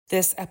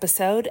This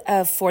episode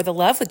of For the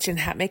Love with Jen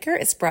Hatmaker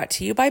is brought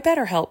to you by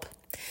BetterHelp.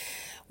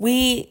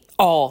 We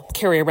all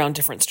carry around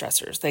different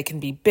stressors. They can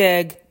be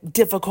big,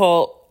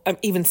 difficult,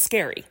 even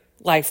scary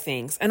life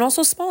things, and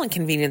also small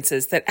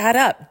inconveniences that add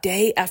up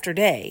day after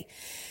day.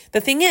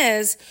 The thing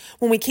is,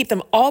 when we keep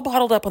them all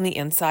bottled up on the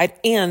inside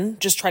and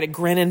just try to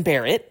grin and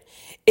bear it,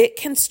 it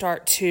can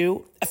start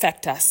to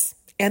affect us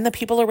and the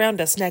people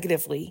around us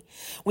negatively.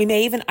 We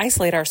may even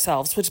isolate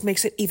ourselves, which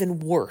makes it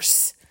even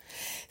worse.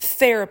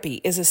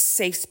 Therapy is a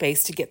safe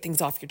space to get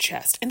things off your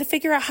chest and to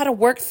figure out how to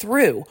work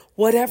through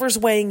whatever's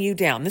weighing you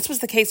down. This was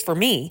the case for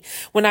me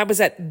when I was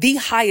at the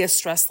highest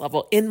stress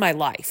level in my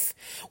life,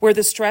 where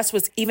the stress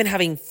was even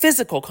having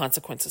physical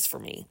consequences for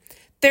me.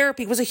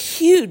 Therapy was a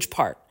huge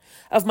part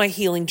of my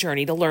healing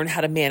journey to learn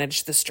how to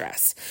manage the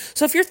stress.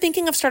 So if you're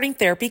thinking of starting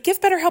therapy, give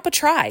BetterHelp a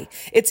try.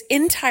 It's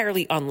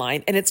entirely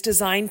online and it's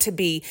designed to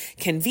be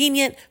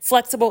convenient,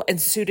 flexible, and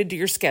suited to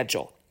your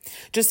schedule.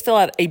 Just fill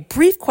out a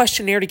brief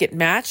questionnaire to get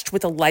matched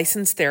with a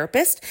licensed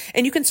therapist,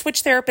 and you can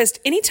switch therapist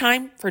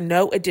anytime for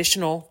no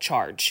additional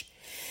charge.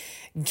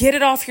 Get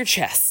it off your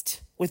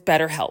chest with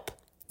BetterHelp.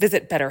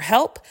 Visit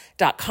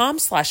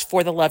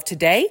betterhelp.com/forthelove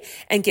today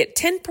and get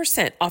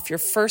 10% off your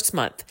first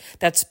month.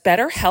 That's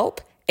BetterHelp,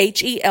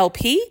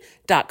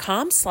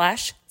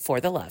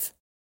 HELP.com/forthelove.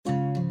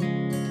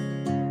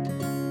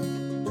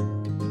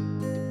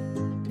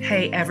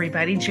 Hey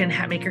everybody, Jen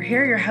Hatmaker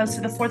here, your host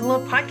of the For the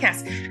Love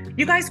podcast.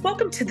 You guys,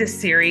 welcome to this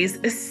series.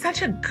 It's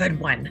such a good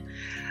one.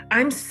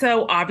 I'm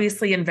so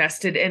obviously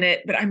invested in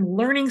it, but I'm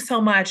learning so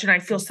much and I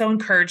feel so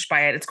encouraged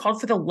by it. It's called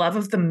For the Love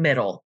of the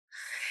Middle.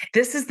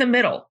 This is the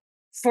middle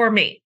for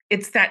me.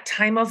 It's that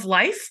time of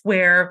life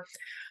where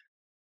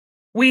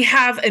we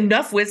have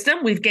enough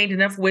wisdom, we've gained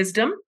enough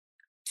wisdom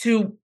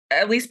to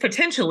at least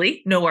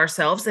potentially know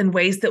ourselves in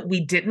ways that we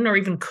didn't or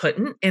even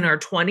couldn't in our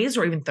 20s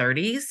or even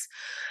 30s.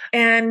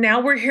 And now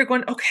we're here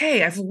going,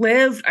 okay, I've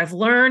lived, I've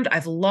learned,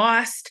 I've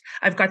lost,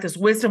 I've got this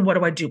wisdom. What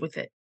do I do with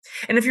it?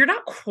 And if you're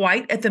not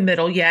quite at the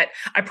middle yet,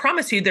 I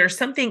promise you there's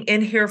something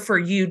in here for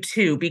you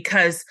too,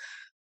 because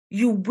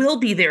you will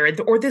be there,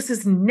 or this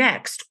is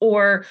next,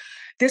 or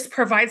this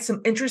provides some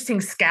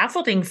interesting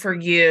scaffolding for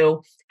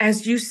you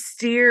as you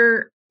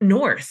steer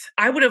north.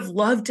 I would have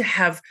loved to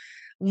have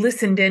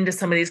listened into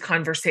some of these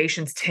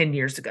conversations 10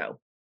 years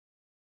ago,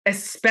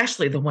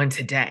 especially the one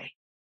today.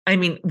 I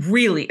mean,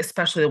 really,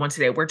 especially the one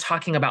today. We're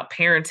talking about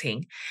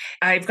parenting.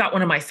 I've got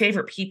one of my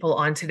favorite people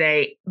on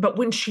today, but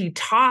when she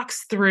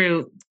talks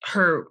through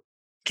her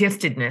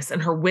giftedness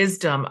and her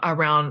wisdom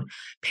around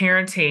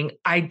parenting,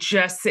 I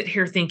just sit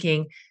here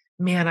thinking,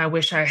 man, I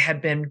wish I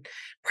had been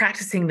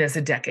practicing this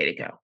a decade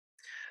ago.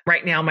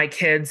 Right now, my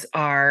kids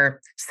are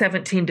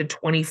 17 to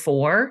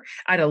 24.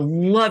 I'd have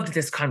loved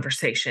this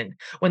conversation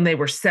when they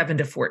were 7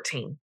 to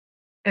 14.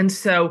 And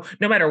so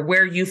no matter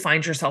where you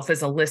find yourself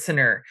as a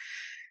listener,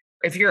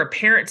 if you're a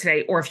parent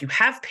today, or if you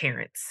have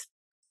parents,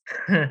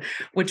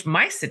 which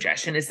my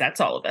suggestion is that's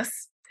all of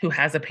us who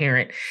has a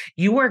parent,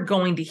 you are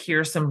going to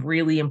hear some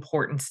really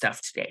important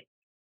stuff today.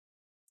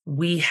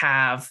 We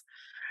have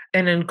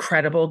an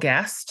incredible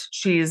guest.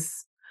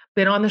 She's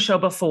been on the show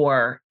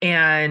before,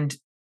 and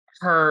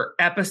her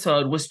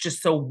episode was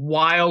just so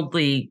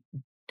wildly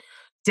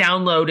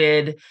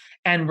downloaded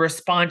and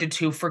responded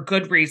to for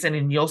good reason,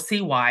 and you'll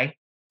see why.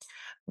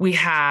 We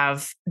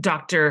have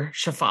Dr.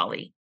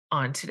 Shefali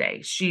on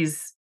today.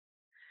 She's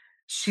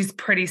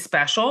pretty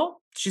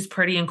special. She's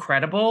pretty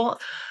incredible.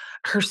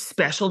 Her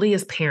specialty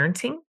is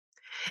parenting,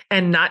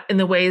 and not in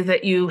the way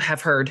that you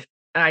have heard.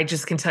 I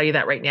just can tell you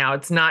that right now.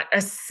 It's not a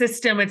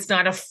system. It's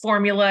not a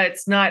formula.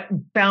 It's not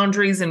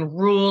boundaries and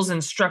rules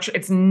and structure.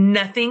 It's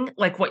nothing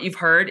like what you've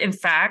heard. In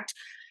fact,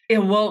 it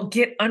will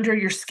get under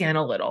your skin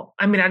a little.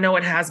 I mean, I know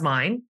it has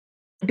mine,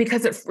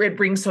 because it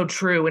rings so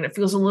true, and it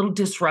feels a little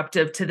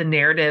disruptive to the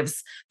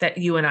narratives that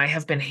you and I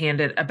have been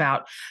handed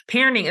about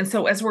parenting. And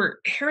so as we're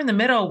here in the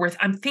middle,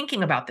 I'm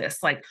thinking about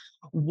this, like,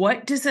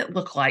 what does it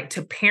look like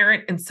to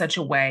parent in such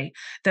a way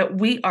that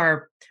we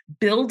are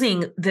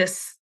building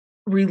this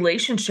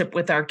relationship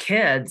with our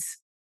kids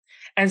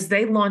as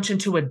they launch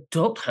into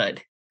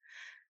adulthood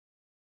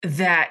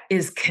that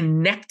is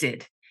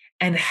connected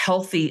and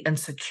healthy and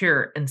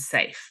secure and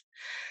safe?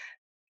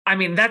 I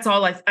mean, that's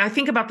all I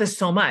think about this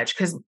so much,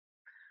 because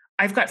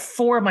I've got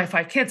 4 of my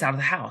 5 kids out of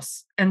the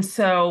house. And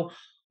so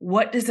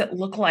what does it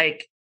look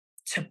like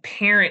to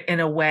parent in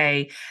a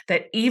way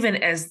that even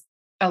as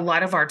a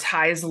lot of our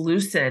ties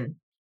loosen,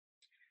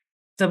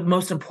 the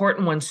most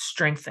important ones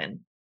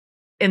strengthen?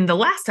 In the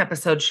last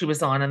episode she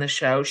was on the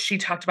show, she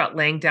talked about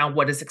laying down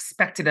what is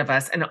expected of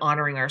us and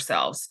honoring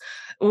ourselves.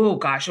 Oh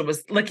gosh, it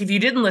was like, if you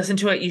didn't listen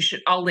to it,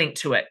 I'll link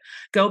to it.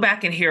 Go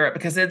back and hear it,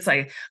 because it's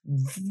a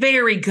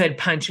very good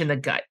punch in the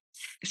gut.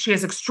 She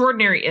has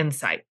extraordinary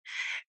insight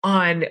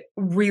on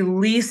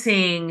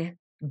releasing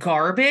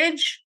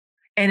garbage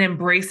and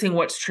embracing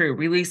what's true,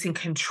 releasing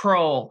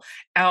control,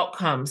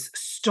 outcomes,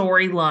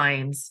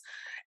 storylines.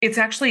 It's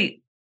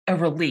actually a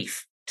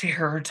relief to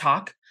hear her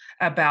talk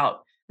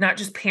about not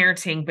just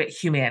parenting, but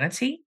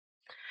humanity.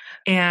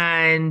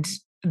 And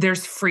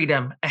there's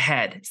freedom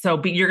ahead.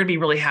 So you're going to be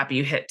really happy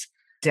you hit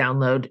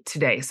download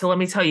today. So let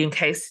me tell you, in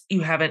case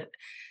you haven't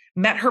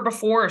met her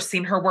before or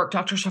seen her work,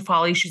 Dr.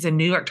 Shefali, she's a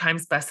New York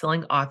Times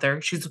bestselling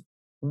author. She's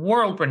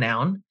world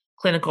renowned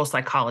clinical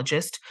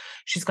psychologist.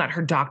 She's got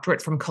her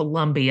doctorate from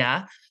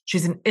Columbia.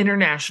 She's an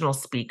international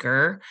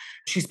speaker.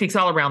 She speaks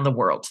all around the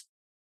world,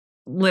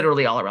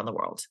 literally all around the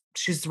world.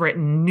 She's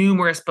written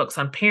numerous books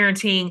on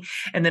parenting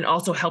and then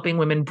also helping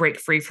women break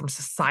free from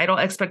societal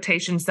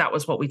expectations. That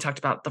was what we talked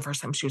about the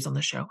first time she was on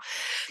the show.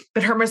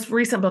 But her most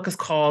recent book is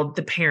called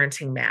The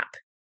Parenting Map.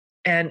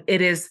 And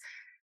it is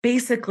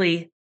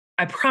basically,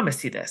 I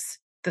promise you this,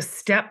 the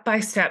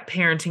step-by-step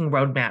parenting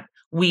roadmap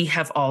we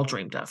have all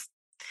dreamed of.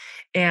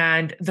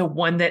 And the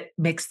one that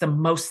makes the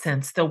most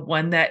sense, the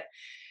one that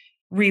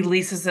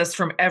releases us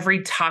from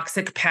every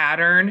toxic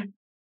pattern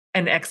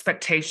and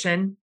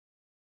expectation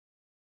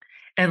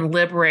and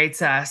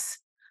liberates us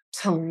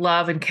to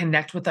love and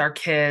connect with our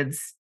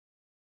kids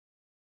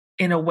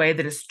in a way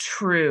that is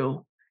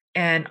true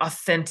and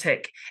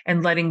authentic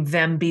and letting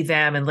them be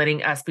them and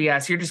letting us be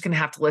us. You're just going to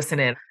have to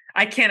listen in.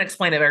 I can't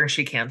explain it better than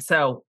she can.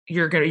 So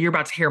you're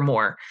about to hear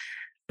more.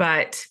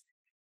 But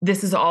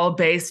this is all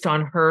based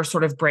on her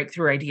sort of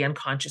breakthrough idea in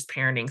conscious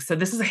parenting. So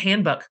this is a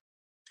handbook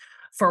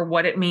for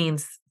what it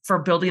means for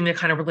building the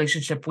kind of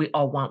relationship we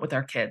all want with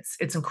our kids.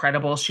 It's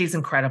incredible. She's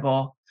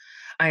incredible.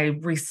 I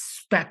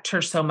respect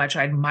her so much.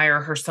 I admire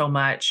her so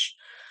much.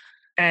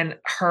 And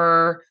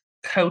her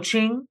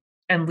coaching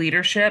and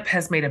leadership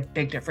has made a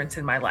big difference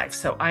in my life.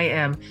 So I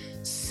am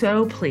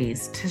so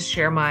pleased to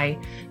share my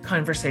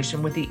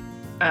conversation with the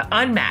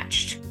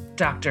unmatched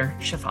Dr.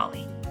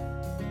 Shefali.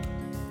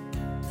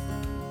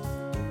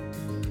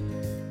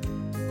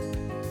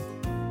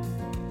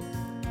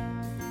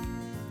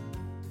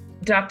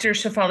 Dr.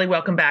 Shefali,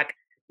 welcome back.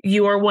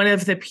 You are one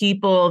of the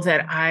people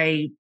that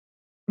I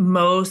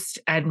most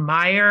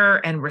admire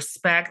and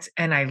respect,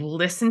 and I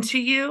listen to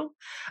you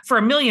for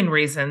a million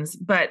reasons,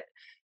 but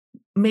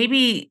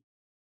maybe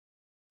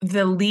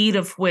the lead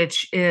of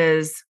which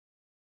is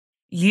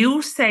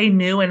you say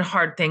new and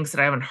hard things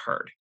that I haven't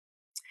heard.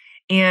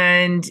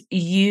 And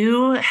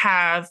you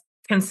have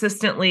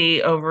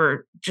consistently,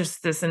 over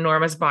just this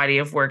enormous body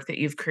of work that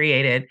you've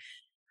created,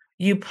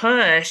 you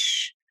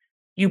push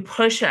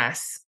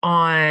us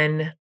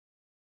on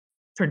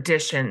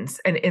traditions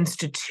and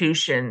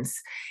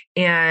institutions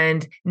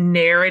and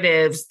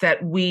narratives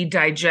that we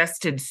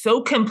digested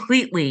so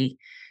completely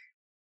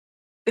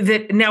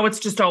that now it's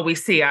just all we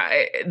see.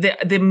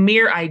 The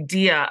mere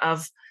idea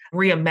of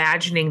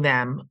reimagining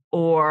them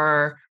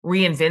or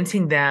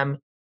reinventing them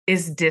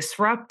is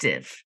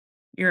disruptive.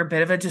 You're a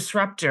bit of a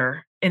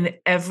disruptor in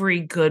every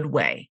good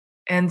way.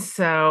 And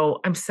so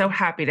I'm so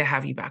happy to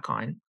have you back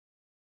on.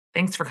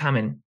 Thanks for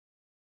coming.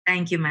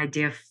 Thank you, my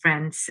dear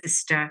friend,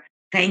 sister.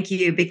 Thank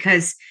you,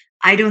 because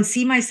I don't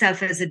see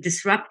myself as a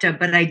disruptor,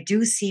 but I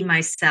do see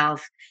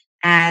myself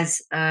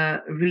as a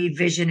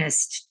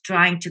revisionist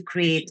trying to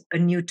create a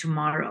new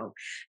tomorrow.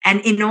 And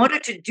in order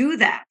to do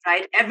that,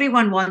 right,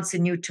 everyone wants a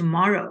new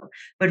tomorrow.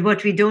 But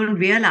what we don't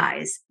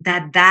realize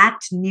that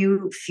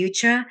new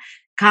future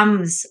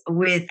comes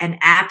with an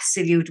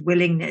absolute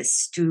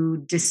willingness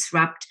to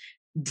destruct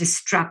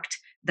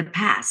the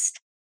past.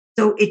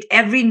 So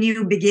every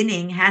new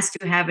beginning has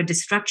to have a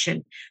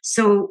destruction.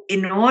 So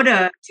in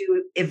order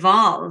to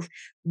evolve,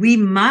 we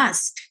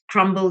must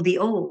crumble the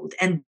old.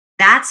 And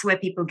that's where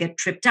people get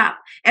tripped up.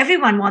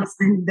 Everyone wants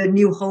the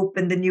new hope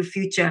and the new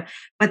future,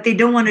 but they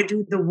don't want to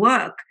do the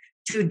work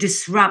to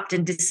disrupt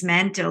and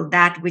dismantle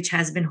that which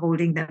has been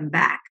holding them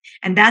back.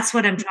 And that's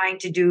what I'm trying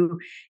to do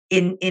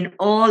in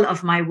all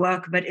of my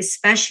work, but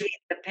especially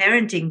in the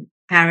parenting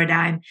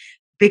paradigm,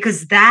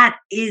 because that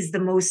is the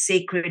most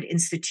sacred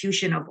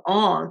institution of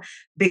all,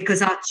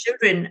 because our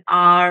children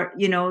are,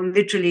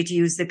 literally, to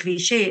use the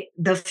cliche,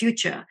 the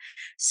future.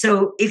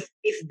 So if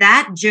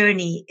that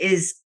journey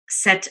is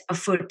set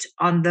afoot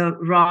on the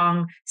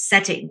wrong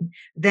setting,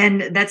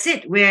 then that's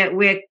it.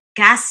 We're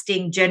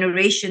casting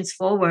generations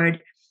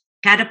forward,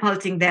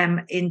 catapulting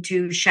them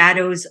into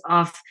shadows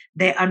of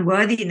their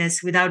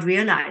unworthiness without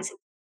realizing.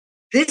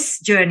 This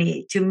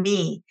journey, to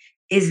me,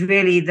 is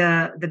really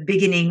the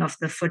beginning of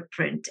the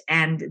footprint.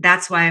 And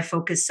that's why I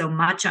focus so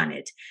much on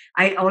it.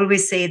 I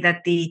always say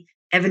that the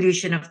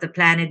evolution of the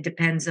planet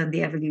depends on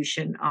the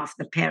evolution of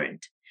the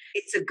parent.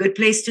 It's a good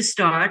place to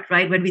start,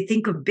 right? When we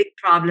think of big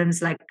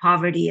problems like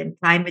poverty and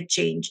climate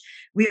change,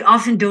 we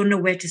often don't know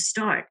where to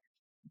start.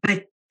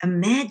 But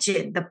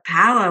imagine the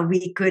power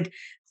we could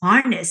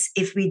harness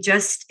if we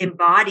just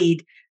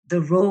embodied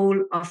the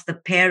role of the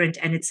parent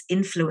and its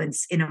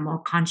influence in a more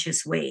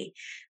conscious way,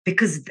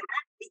 because that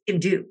we can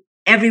do.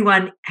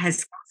 Everyone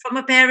has come from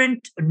a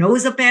parent, or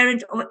knows a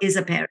parent, or is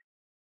a parent.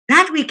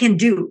 That we can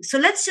do. So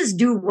let's just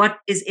do what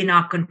is in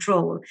our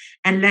control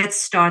and let's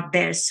start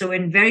there. So,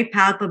 in very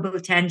palpable,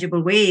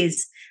 tangible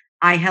ways,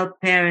 I help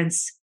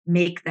parents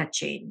make that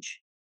change.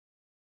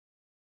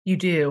 You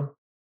do.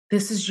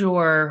 This is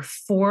your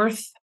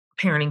fourth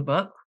parenting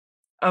book.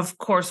 Of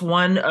course,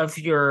 one of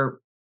your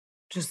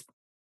just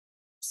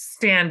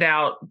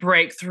standout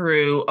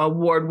breakthrough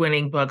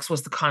award-winning books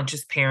was The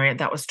Conscious Parent.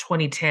 That was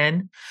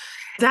 2010.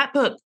 That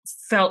book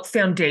felt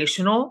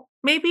foundational,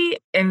 maybe,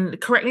 and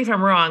correct me if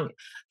I'm wrong,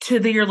 to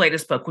your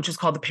latest book, which is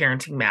called The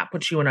Parenting Map,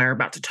 which you and I are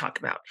about to talk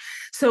about.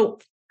 So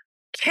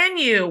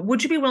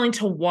would you be willing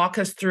to walk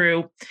us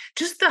through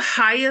just the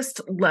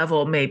highest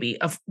level, maybe,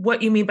 of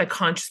what you mean by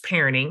conscious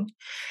parenting,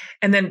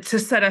 and then to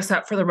set us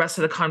up for the rest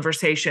of the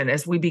conversation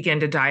as we begin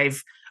to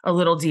dive a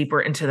little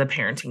deeper into the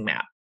parenting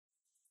map?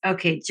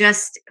 Okay,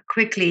 just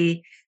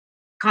quickly,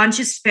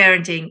 conscious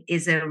parenting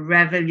is a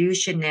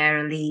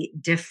revolutionarily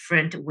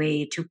different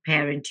way to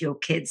parent your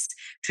kids.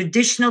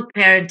 Traditional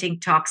parenting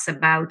talks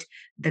about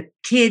the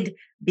kid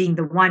being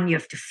the one you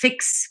have to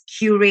fix,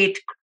 curate,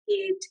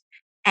 create,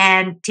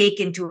 and take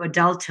into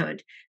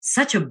adulthood.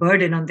 Such a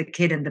burden on the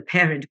kid and the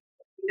parent.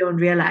 You don't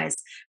realize.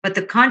 But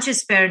the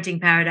conscious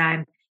parenting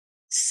paradigm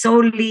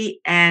solely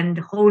and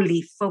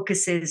wholly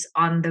focuses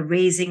on the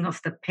raising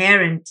of the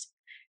parent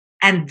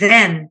and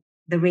then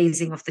the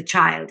raising of the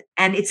child.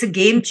 And it's a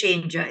game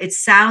changer. It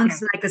Yeah.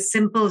 sounds like a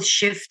simple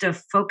shift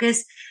of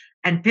focus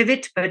and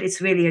pivot, but it's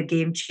really a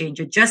game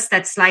changer. Just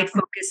that slight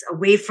focus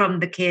away from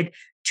the kid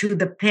to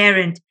the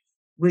parent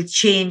will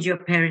change your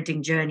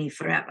parenting journey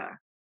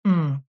forever.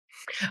 Mm.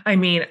 I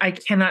mean, I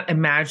cannot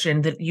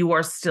imagine that you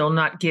are still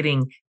not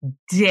getting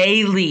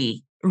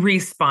daily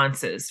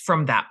responses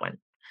from that one.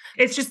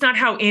 It's just not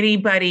how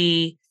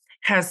anybody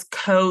has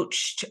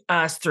coached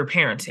us through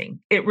parenting.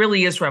 It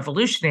really is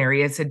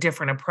revolutionary. It's a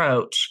different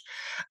approach,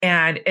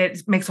 and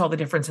it makes all the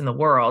difference in the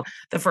world.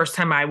 The first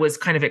time I was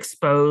kind of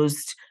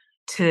exposed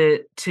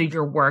to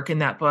your work in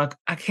that book,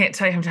 I can't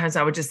tell you how many times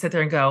I would just sit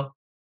there and go,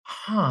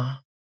 "Huh,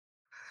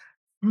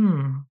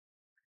 hmm,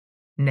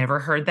 never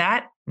heard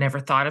that, never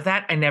thought of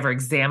that. I never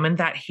examined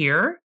that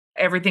here."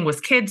 Everything was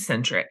kid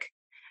centric.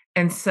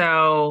 And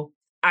so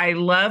I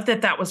love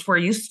that that was where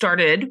you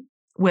started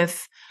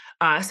with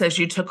us as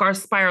you took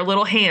us by our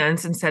little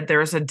hands and said,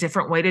 there's a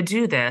different way to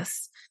do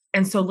this.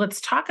 And so let's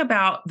talk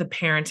about the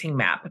parenting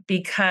map,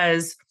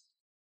 because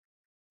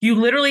you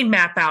literally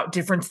map out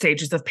different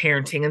stages of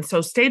parenting. And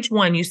so stage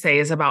one, you say,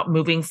 is about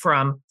moving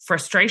from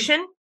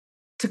frustration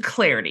to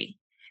clarity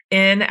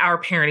in our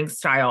parenting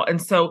style.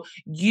 And so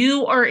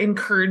you are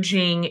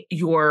encouraging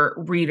your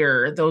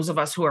reader, those of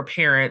us who are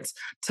parents,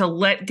 to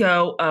let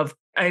go of,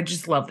 I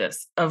just love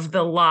this, of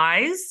the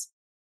lies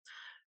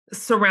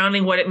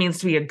surrounding what it means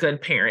to be a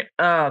good parent.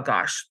 Oh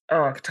gosh.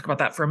 Oh, I could talk about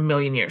that for a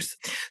million years.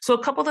 So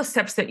a couple of the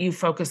steps that you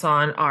focus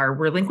on are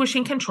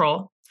relinquishing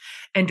control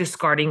and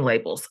discarding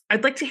labels.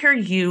 I'd like to hear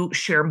you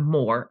share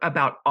more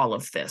about all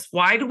of this.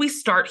 Why do we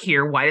start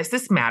here? Why does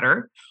this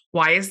matter?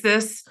 Why is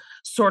this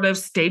sort of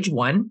stage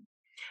one?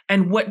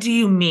 And what do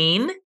you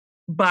mean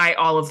by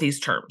all of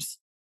these terms?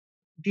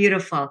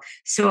 Beautiful.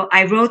 So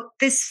I wrote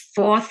this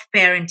fourth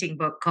parenting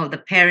book called The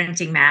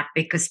Parenting Map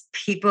because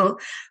people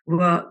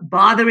were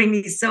bothering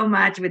me so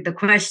much with the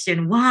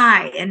question,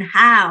 why and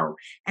how?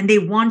 And they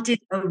wanted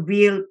a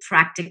real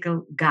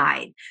practical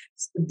guide.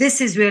 So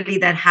this is really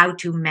that how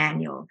to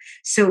manual.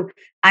 So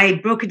I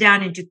broke it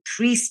down into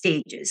three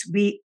stages.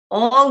 We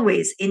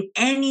always, in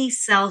any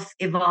self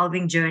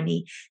evolving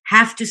journey,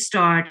 have to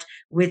start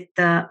with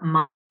the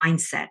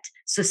mindset.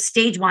 So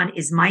stage one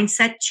is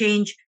mindset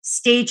change.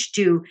 Stage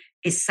two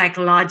is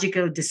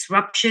psychological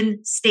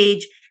disruption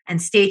stage. And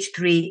stage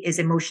three is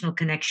emotional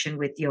connection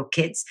with your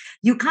kids.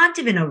 You can't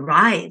even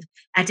arrive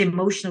at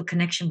emotional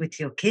connection with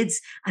your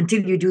kids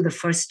until you do the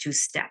first two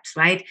steps,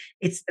 right?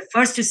 It's the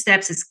first two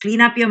steps is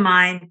clean up your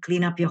mind,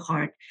 clean up your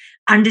heart,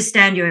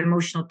 understand your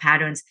emotional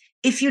patterns.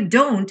 If you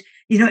don't,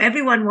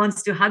 everyone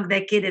wants to hug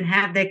their kid and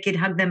have their kid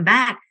hug them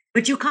back.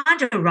 But you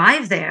can't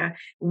arrive there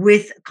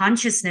with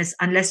consciousness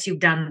unless you've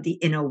done the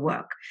inner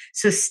work.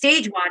 So,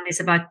 stage one is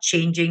about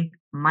changing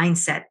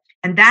mindset.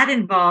 And that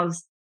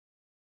involves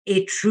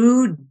a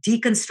true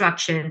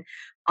deconstruction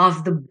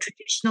of the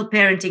traditional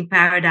parenting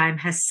paradigm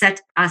has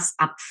set us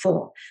up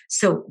for.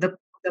 So, the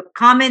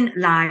common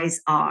lies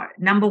are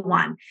number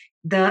one,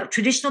 the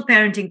traditional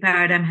parenting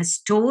paradigm has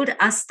told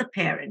us, the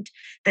parent,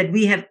 that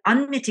we have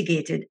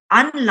unmitigated,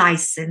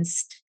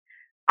 unlicensed,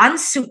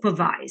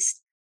 unsupervised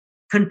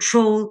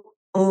control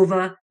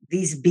over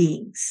these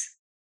beings.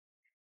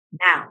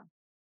 Now,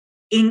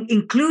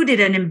 included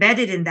and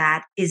embedded in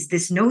that is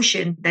this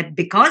notion that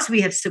because we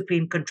have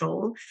supreme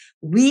control,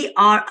 we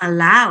are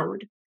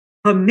allowed,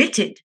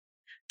 permitted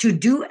to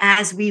do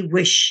as we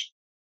wish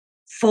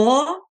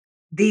for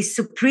the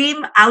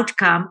supreme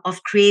outcome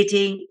of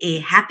creating a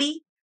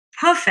happy,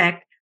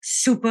 perfect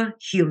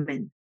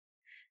superhuman.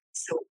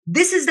 So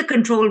this is the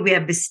control we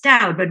are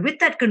bestowed. But with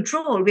that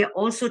control, we are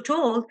also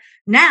told,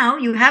 now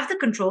you have the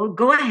control,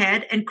 go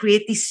ahead and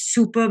create these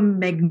super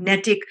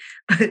magnetic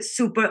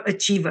super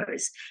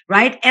achievers,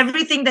 right?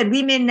 Everything that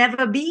we may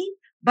never be,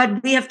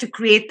 but we have to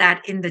create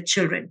that in the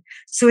children.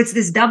 So it's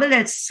this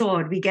double-edged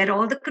sword. We get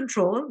all the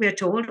control, we are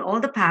told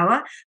all the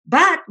power,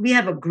 but we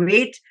have a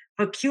great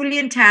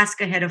Herculean task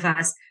ahead of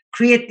us,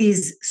 create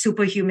these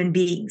superhuman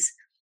beings.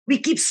 We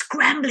keep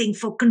scrambling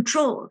for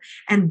control.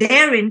 And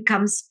therein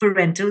comes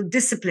parental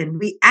discipline.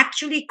 We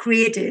actually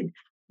created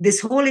this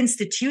whole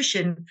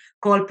institution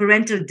called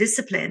parental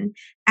discipline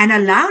and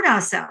allowed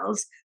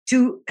ourselves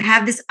to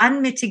have this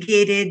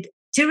unmitigated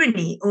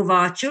tyranny over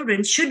our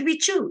children should we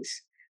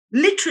choose.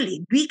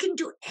 Literally, we can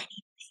do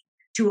anything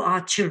to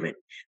our children,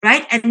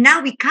 right? And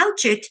now we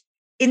couch it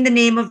in the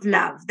name of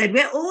love, that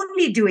we're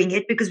only doing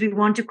it because we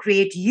want to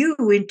create you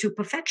into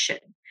perfection.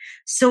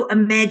 So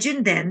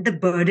imagine then the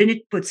burden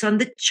it puts on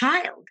the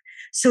child.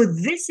 So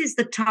this is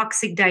the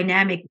toxic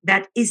dynamic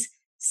that is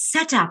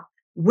set up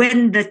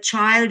when the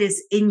child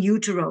is in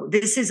utero.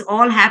 This is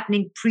all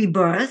happening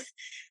pre-birth.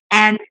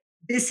 And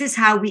this is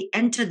how we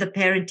enter the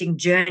parenting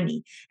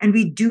journey. And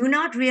we do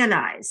not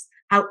realize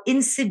how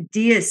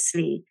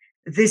insidiously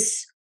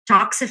this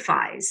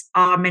toxifies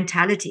our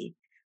mentality.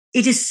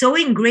 It is so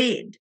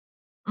ingrained.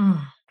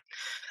 Mm.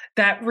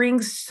 That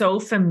rings so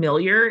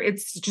familiar.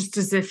 It's just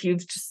as if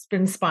you've just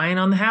been spying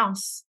on the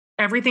house.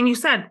 Everything you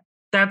said.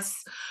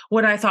 That's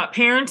what I thought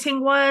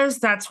parenting was.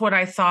 That's what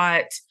I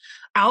thought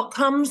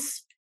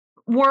outcomes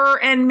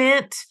were and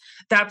meant.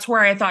 That's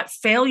where I thought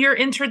failure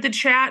entered the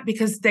chat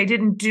because they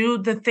didn't do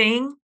the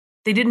thing.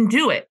 They didn't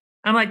do it.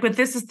 I'm like, but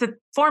this is the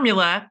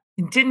formula.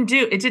 It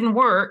didn't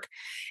work.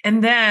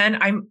 And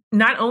then I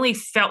not only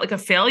felt like a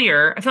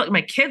failure, I felt like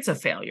my kid's a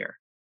failure.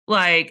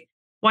 Like,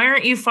 why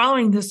aren't you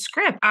following the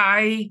script?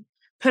 I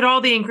put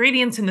all the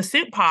ingredients in the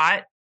soup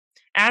pot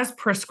as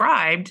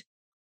prescribed,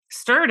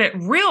 stirred it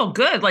real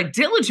good, like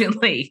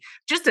diligently,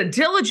 just a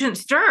diligent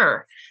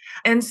stir.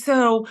 And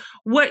so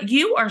what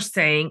you are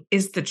saying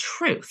is the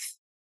truth.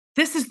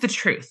 This is the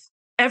truth.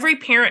 Every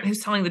parent who's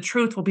telling the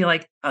truth will be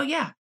like, oh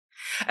yeah.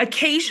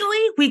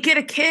 Occasionally we get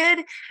a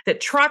kid that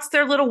trots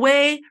their little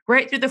way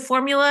right through the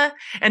formula.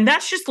 And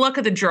that's just luck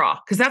of the draw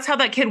because that's how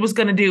that kid was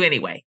going to do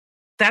anyway.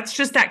 That's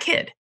just that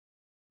kid.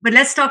 But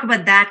let's talk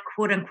about that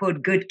quote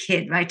unquote good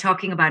kid, right?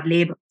 Talking about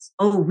labels.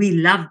 Oh, we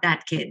love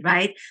that kid,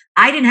 right?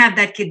 I didn't have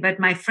that kid,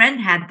 but my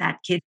friend had that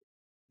kid.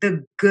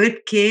 The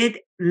good kid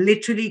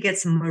literally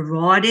gets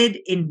marauded,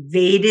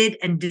 invaded,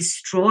 and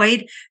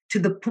destroyed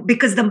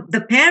because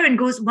the parent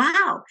goes,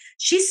 wow,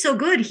 she's so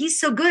good. He's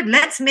so good.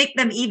 Let's make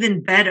them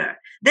even better.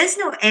 There's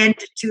no end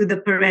to the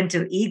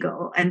parental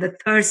ego and the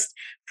thirst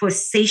for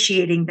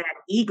satiating that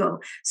ego.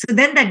 So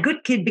then that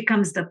good kid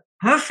becomes the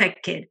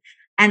perfect kid.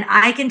 And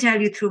I can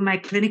tell you through my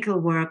clinical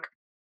work,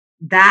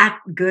 that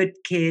good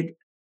kid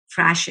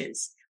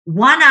crashes.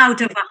 1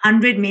 out of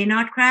 100 may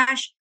not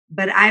crash,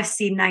 but I've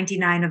seen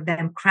 99 of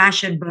them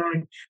crash and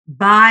burn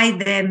by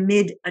their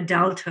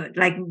mid-adulthood,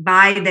 like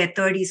by their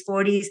 30s,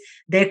 40s,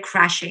 they're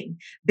crashing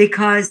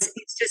because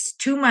it's just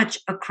too much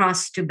a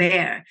cross to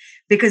bear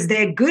because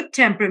their good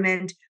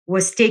temperament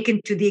was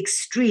taken to the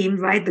extreme,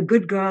 right? The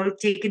good girl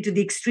taken to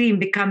the extreme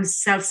becomes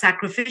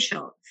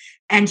self-sacrificial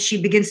and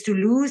she begins to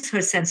lose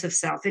her sense of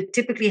self. It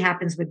typically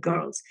happens with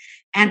girls.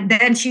 And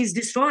then she's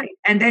destroyed.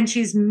 And then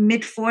she's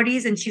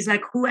mid-40s and she's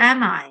like, who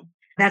am I?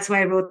 That's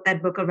why I wrote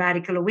that book, A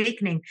Radical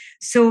Awakening.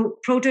 So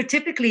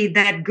prototypically,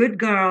 that good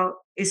girl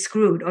is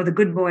screwed or the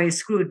good boy is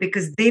screwed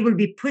because they will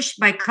be pushed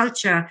by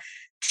culture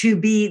to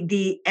be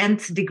the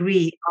nth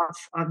degree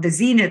of the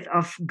zenith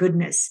of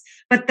goodness.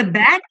 But the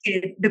bad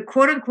kid, the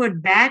quote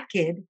unquote bad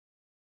kid,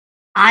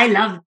 I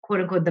love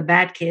quote unquote the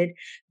bad kid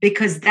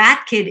because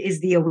that kid is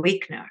the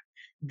awakener.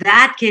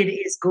 That kid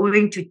is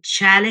going to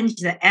challenge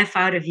the F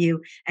out of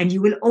you, and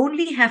you will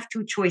only have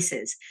two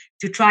choices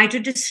to try to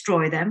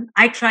destroy them.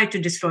 I tried to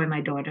destroy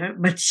my daughter,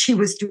 but she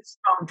was too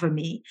strong for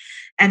me.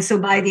 And so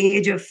by the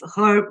age of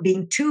her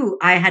being 2,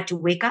 I had to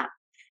wake up.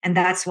 And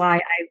that's why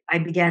I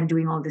began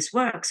doing all this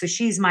work. So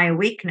she's my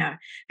awakener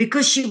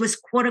because she was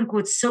quote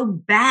unquote so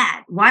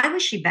bad. Why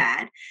was she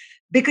bad?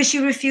 Because she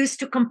refused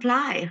to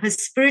comply. Her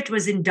spirit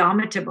was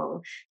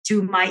indomitable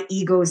to my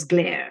ego's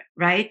glare,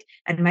 right?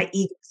 And my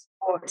ego's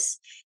force.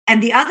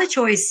 And the other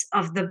choice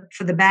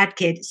for the bad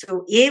kid,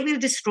 so we'll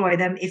destroy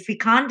them. If we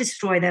can't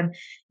destroy them,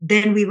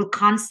 then we will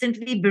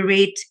constantly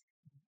berate,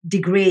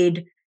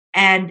 degrade,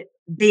 and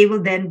they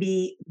will then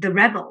be the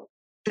rebel,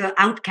 the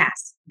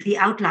outcast, the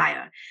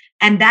outlier.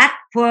 And that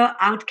poor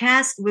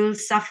outcast will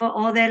suffer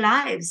all their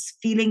lives,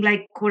 feeling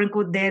like, quote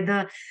unquote, they're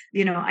the,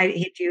 I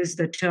hate to use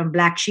the term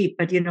black sheep,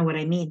 but you know what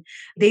I mean.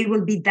 They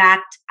will be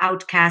that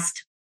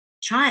outcast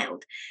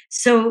child.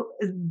 So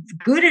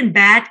good and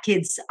bad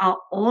kids are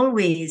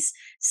always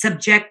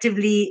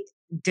subjectively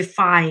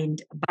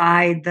defined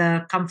by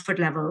the comfort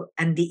level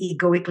and the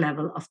egoic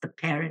level of the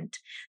parent.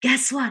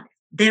 Guess what?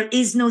 There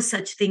is no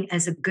such thing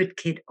as a good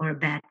kid or a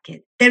bad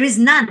kid. There is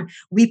none.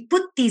 We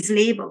put these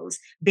labels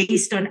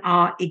based on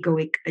our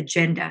egoic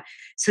agenda.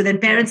 So then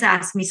parents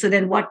ask me, so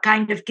then what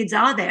kind of kids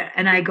are there?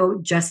 And I go,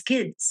 just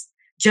kids,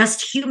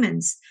 just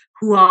humans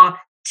who are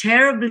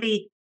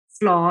terribly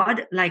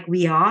flawed like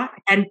we are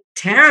and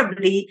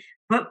terribly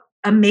but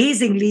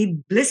amazingly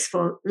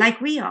blissful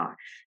like we are.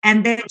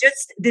 And they're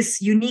just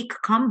this unique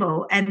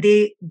combo and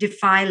they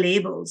defy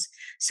labels.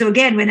 So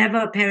again, whenever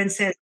a parent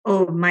says,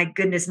 oh my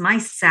goodness, my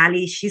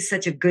Sally, she's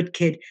such a good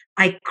kid,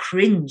 I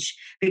cringe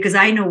because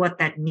I know what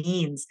that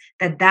means,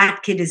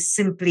 that kid is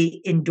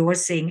simply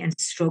endorsing and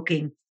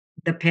stroking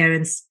the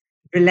parent's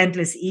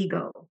relentless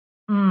ego.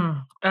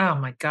 Oh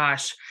my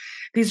gosh.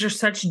 These are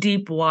such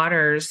deep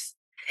waters.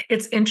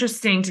 It's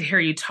interesting to hear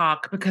you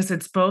talk because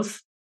it's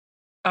both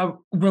a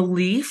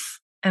relief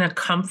and a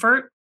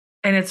comfort,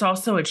 and it's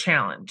also a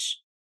challenge.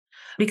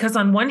 Because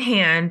on one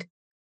hand,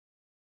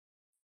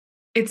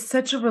 it's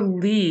such a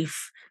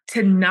relief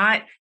to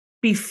not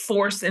be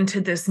forced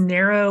into this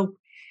narrow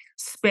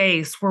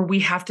space where we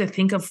have to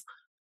think of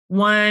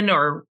one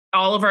or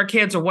all of our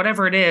kids or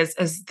whatever it is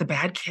as the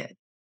bad kid.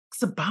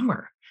 It's a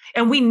bummer.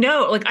 And we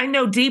know, like, I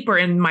know deeper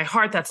in my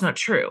heart that's not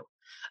true.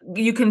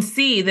 You can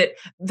see that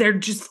they're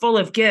just full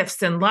of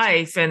gifts and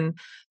life and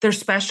they're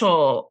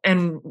special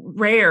and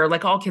rare,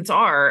 like all kids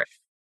are.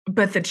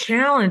 But the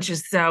challenge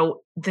is,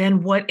 though,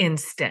 then what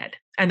instead?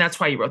 And that's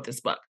why you wrote this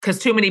book, because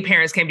too many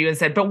parents came to you and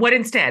said, but what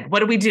instead? What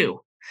do we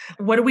do?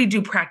 What do we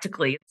do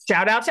practically?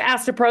 Shout out to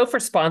Astapro for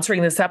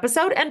sponsoring this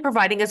episode and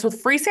providing us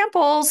with free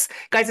samples.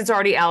 Guys, it's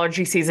already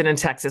allergy season in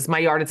Texas. My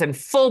yard is in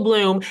full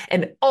bloom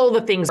and all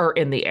the things are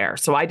in the air.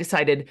 So I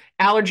decided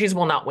allergies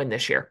will not win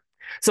this year.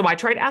 So I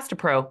tried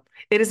Astapro.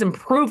 It has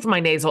improved my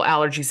nasal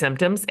allergy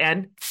symptoms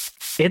and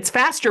it's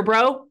faster,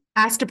 bro.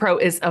 Astapro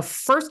is a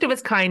first of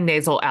its kind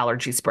nasal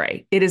allergy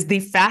spray. It is the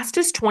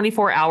fastest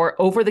 24-hour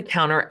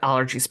over-the-counter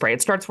allergy spray.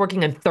 It starts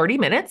working in 30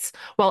 minutes,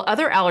 while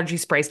other allergy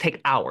sprays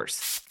take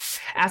hours.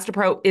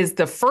 Astapro is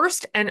the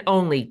first and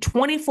only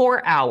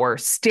 24-hour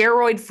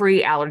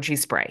steroid-free allergy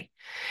spray.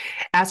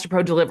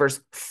 Astapro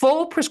delivers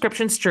full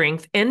prescription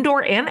strength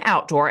indoor and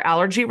outdoor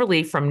allergy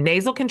relief from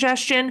nasal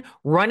congestion,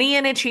 runny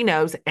and itchy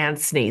nose, and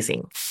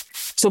sneezing.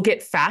 So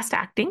get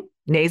fast-acting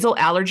nasal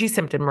allergy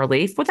symptom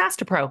relief with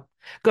Astapro.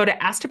 Go to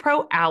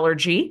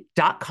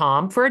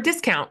astaproallergy.com for a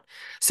discount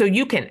so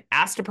you can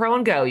Astapro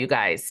and go, you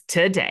guys,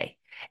 today.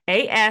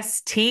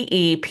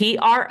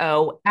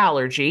 ASTEPRO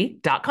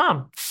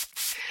allergy.com.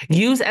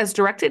 Use as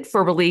directed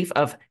for relief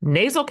of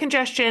nasal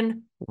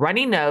congestion,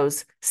 runny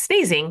nose,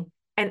 sneezing,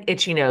 and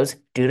itchy nose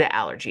due to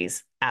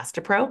allergies.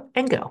 Astapro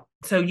and go.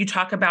 So you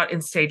talk about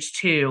in stage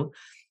 2,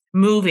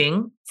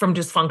 moving from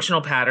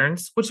dysfunctional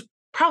patterns, which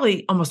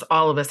probably almost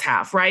all of us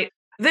have, right?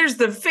 There's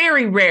the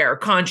very rare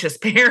conscious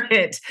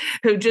parent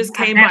who just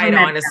came by it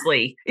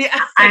honestly. Yeah.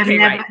 I've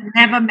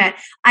never met.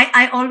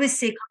 I always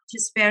say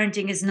conscious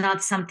parenting is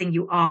not something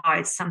you are,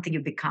 it's something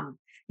you become.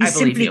 You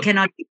simply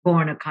cannot be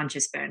born a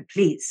conscious parent.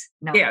 Please.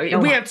 No. Yeah,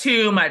 we have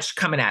too much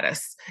coming at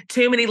us.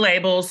 Too many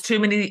labels, too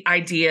many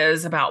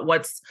ideas about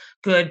what's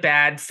good,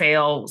 bad,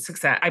 fail,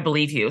 success. I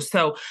believe you.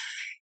 So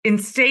in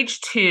stage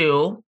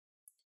 2,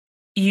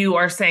 you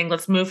are saying,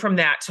 let's move from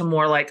that to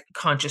more like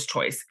conscious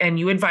choice. And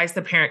you advise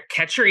the parent,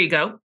 catch your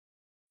ego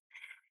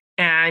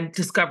and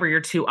discover your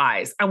 2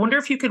 eyes. I wonder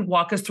if you could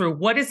walk us through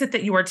what is it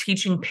that you are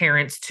teaching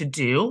parents to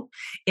do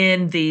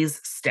in these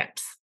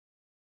steps?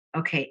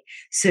 Okay,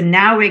 so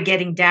now we're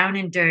getting down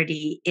and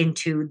dirty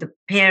into the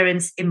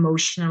parents'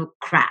 emotional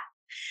crap.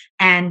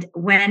 And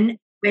when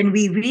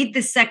we read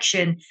this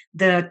section,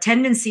 the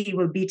tendency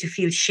will be to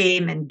feel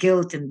shame and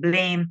guilt and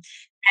blame.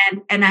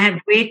 And I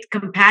have great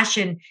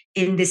compassion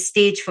in this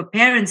stage for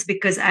parents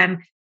because I'm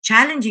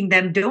challenging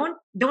them.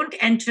 Don't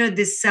enter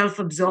this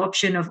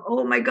self-absorption of,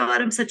 oh my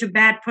God, I'm such a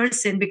bad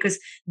person, because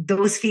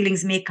those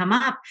feelings may come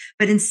up.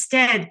 But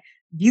instead,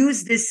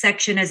 use this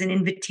section as an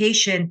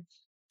invitation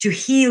to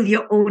heal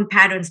your own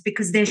patterns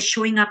because they're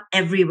showing up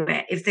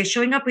everywhere. If they're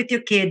showing up with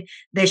your kid,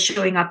 they're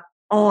showing up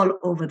all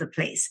over the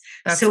place.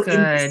 So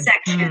in this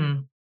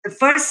section, the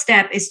first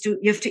step is you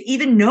have to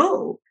even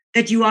know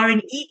that you are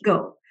an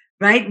ego,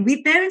 right?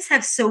 We parents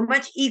have so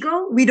much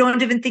ego, we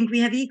don't even think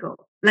we have ego.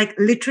 Like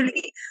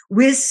literally,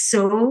 we're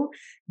so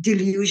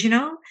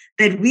delusional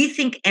that we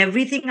think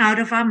everything out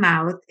of our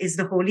mouth is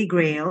the holy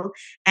grail.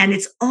 And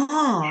it's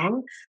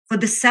all for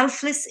the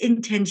selfless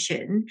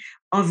intention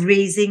of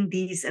raising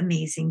these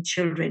amazing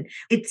children.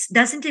 It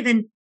doesn't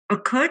even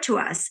occur to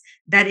us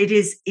that it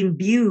is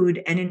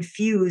imbued and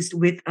infused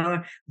with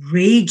a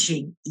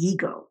raging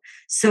ego.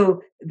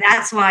 So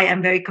that's why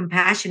I'm very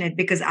compassionate,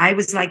 because I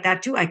was like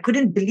that too. I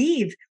couldn't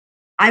believe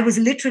I was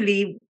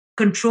literally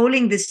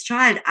controlling this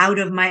child out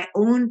of my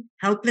own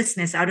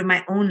helplessness, out of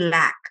my own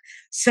lack.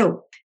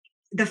 So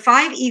the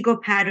 5 ego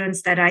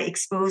patterns that I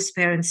expose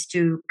parents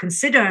to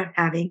consider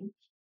having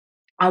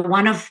are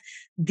one of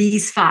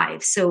these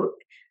 5. So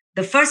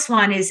the first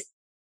one is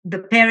the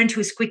parent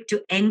who's quick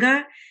to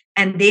anger,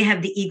 and they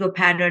have the ego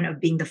pattern of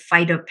being the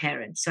fighter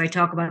parent. So I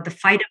talk about the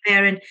fighter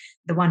parent,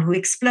 the one who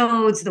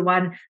explodes, the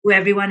one who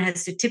everyone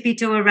has to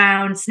tippy-toe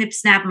around, snip,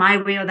 snap, my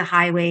way or the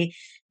highway.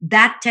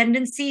 That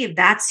tendency, if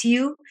that's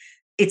you,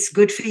 it's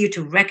good for you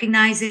to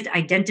recognize it,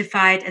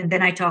 identify it, and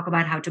then I talk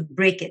about how to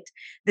break it.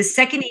 The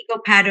second ego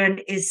pattern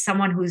is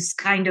someone who's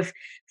kind of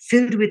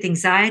filled with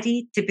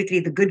anxiety. Typically,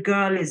 the good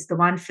girl is the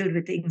one filled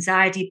with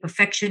anxiety,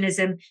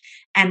 perfectionism,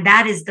 and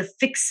that is the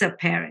fixer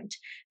parent.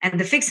 And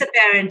the fixer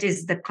parent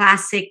is the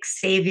classic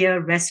savior,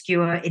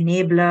 rescuer,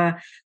 enabler,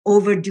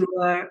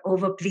 overdoer,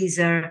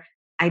 overpleaser.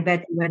 I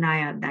bet you and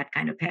I are that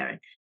kind of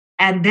parent.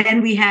 And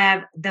then we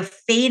have the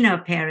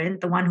feigner parent,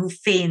 the one who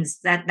feigns,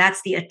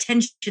 that's the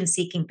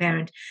attention-seeking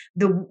parent,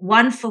 the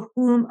one for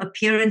whom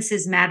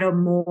appearances matter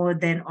more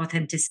than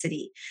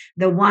authenticity,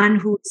 the one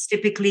who's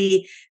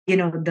typically,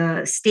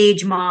 the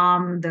stage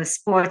mom, the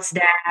sports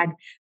dad,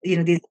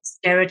 these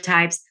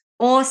stereotypes,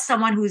 or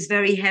someone who's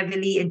very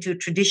heavily into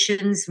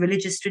traditions,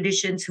 religious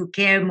traditions, who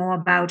care more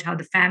about how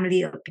the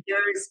family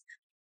appears,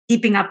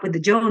 keeping up with the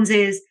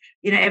Joneses.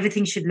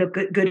 Everything should look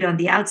good on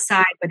the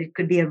outside, but it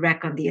could be a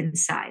wreck on the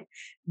inside.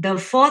 The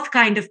fourth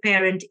kind of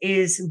parent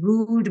is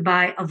ruled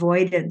by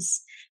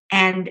avoidance,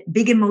 and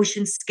big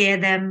emotions scare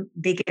them.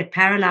 They get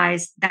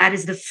paralyzed. That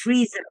is the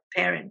freezer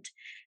parent.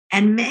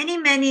 And many,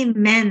 many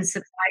men,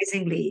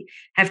 surprisingly,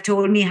 have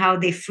told me how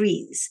they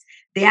freeze.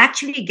 They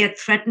actually get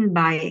threatened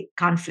by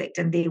conflict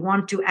and they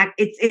want to act.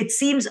 It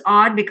seems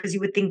odd because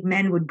you would think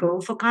men would go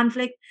for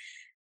conflict,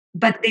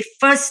 but they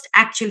first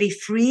actually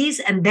freeze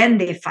and then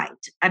they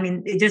fight. I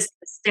mean, it's just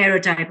a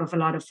stereotype of a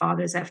lot of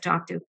fathers I've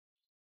talked to.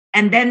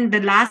 And then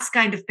the last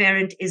kind of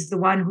parent is the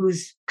one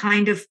who's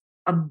kind of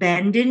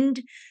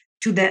abandoned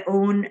to their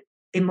own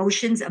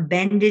emotions,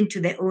 abandoned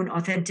to their own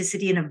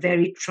authenticity in a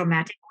very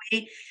traumatic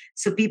way.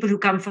 So people who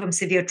come from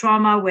severe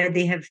trauma where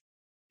they have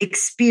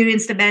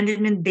experienced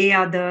abandonment, they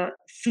are the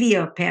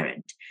fleer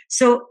parent.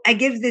 So I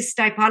give this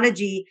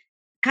typology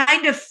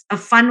kind of a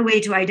fun way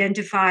to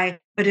identify,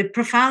 but a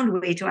profound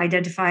way to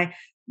identify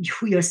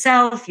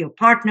yourself, your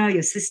partner,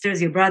 your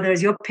sisters, your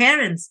brothers, your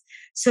parents,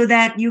 so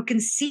that you can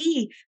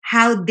see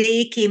how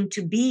they came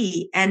to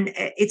be. And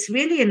it's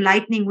really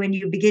enlightening when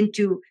you begin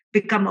to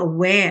become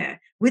aware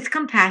with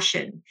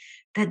compassion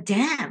that,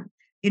 damn,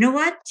 you know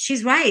what?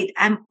 She's right.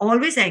 I'm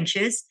always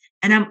anxious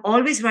and I'm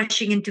always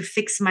rushing in to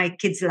fix my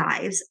kids'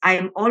 lives. I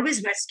am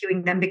always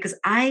rescuing them because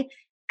I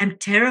am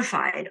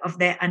terrified of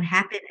their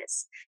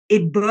unhappiness.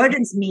 It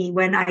burdens me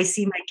when I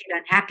see my kid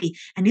unhappy.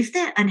 And if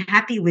they're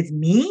unhappy with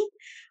me,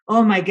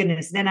 oh my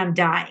goodness, then I'm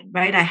dying,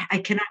 right? I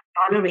cannot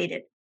tolerate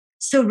it.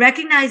 So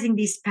recognizing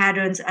these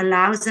patterns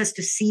allows us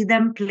to see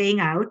them playing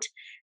out.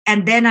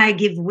 And then I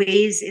give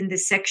ways in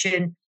this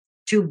section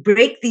to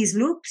break these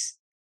loops.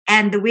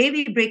 And the way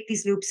we break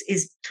these loops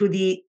is through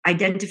the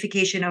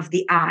identification of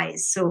the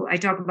I's. So I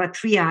talk about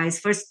 3 I's,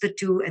 first the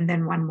 2 and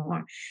then one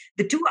more.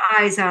 The 2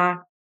 I's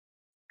are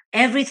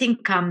everything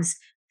comes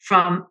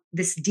from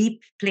this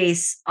deep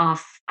place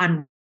of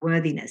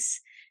unworthiness.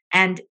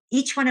 And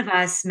each one of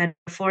us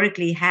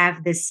metaphorically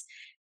have this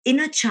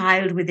inner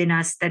child within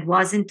us that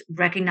wasn't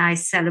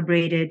recognized,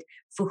 celebrated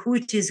for who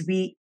it is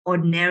we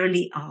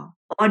ordinarily are,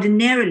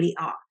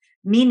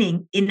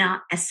 meaning in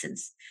our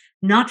essence,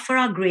 not for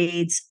our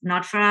grades,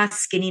 not for our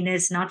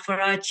skinniness, not for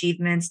our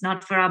achievements,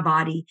 not for our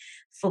body,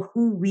 for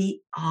who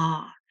we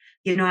are.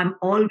 I'm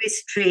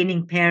always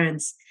training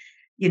parents,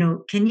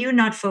 can you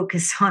not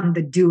focus on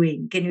the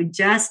doing? Can you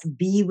just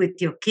be with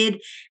your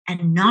kid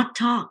and not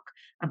talk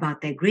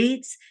about their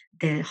grades,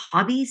 their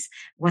hobbies,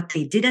 what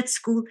they did at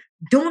school?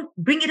 Don't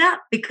bring it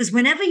up, because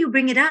whenever you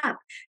bring it up,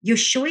 you're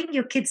showing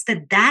your kids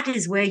that that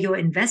is where you're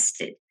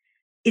invested.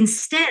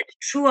 Instead,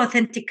 true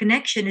authentic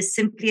connection is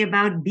simply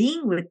about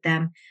being with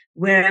them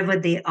wherever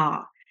they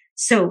are.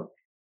 So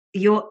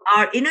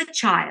our inner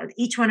child,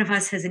 each one of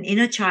us has an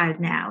inner child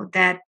now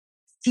that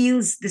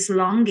feels this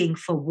longing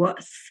for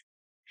worth.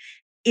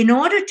 In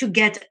order to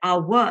get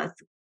our worth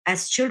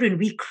as children,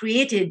 we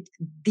created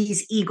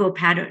these ego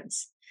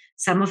patterns.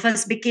 Some of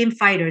us became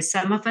fighters.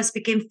 Some of us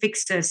became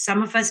fixers.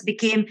 Some of us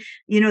became,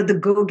 the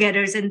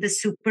go-getters and the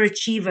super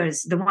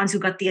achievers, the ones who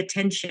got the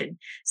attention.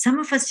 Some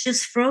of us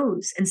just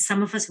froze and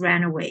some of us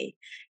ran away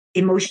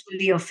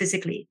emotionally or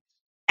physically.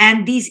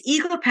 And these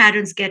ego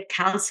patterns get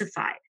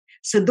calcified.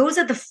 So those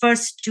are the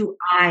first 2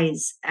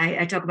 I's.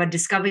 I talk about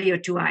discover your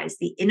 2 I's,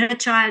 the inner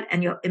child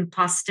and your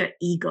imposter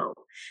ego.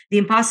 The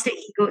imposter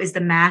ego is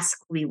the mask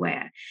we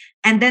wear.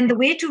 And then the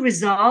way to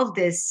resolve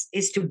this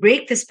is to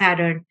break this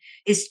pattern,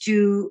 is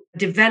to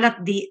develop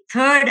the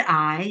 3rd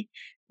I,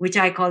 which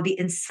I call the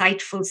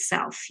insightful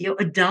self, your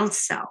adult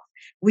self,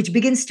 which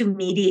begins to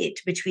mediate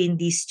between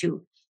these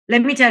two.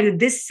 Let me tell you,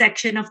 this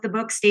section of the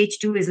book, stage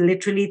 2, is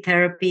literally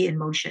therapy in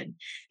motion.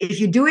 If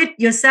you do it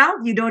yourself,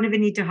 you don't even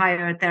need to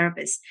hire a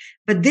therapist.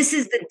 But this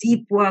is the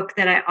deep work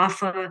that I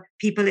offer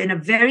people in a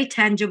very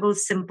tangible,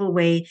 simple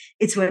way.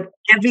 It's what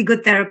every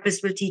good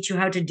therapist will teach you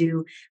how to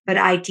do, but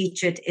I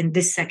teach it in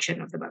this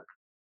section of the book.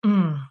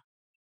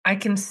 I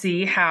can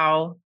see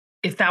how,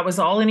 if that was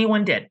all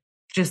anyone did,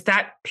 just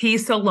that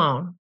piece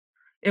alone,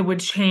 it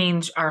would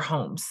change our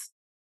homes.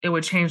 It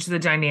would change the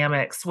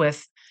dynamics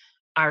with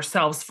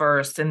ourselves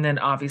first, and then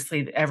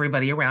obviously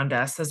everybody around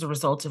us as a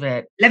result of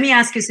it. Let me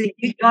ask you, so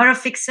you're a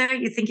fixer?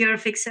 You think you're a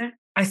fixer?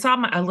 I saw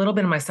a little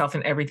bit of myself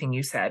in everything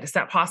you said. Is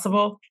that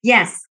possible?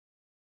 Yes.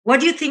 What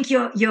do you think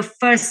your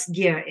first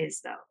gear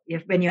is, though,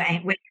 when you're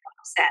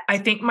upset? I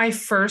think my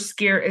first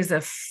gear is a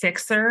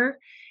fixer,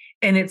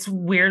 and it's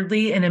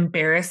weirdly and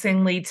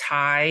embarrassingly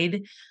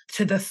tied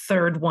to the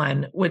 3rd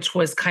one, which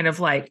was kind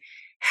of like,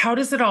 how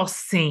does it all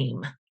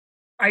seem?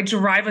 I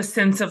derive a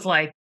sense of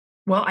like,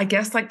 well, I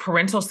guess like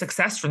parental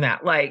success from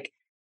that. Like,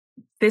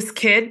 this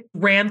kid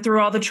ran through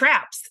all the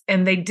traps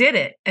and they did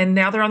it. And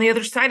now they're on the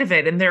other side of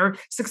it and they're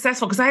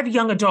successful. Because I have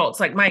young adults,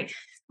 like my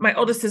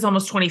oldest is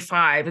almost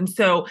 25. And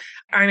so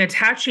I'm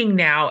attaching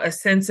now a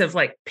sense of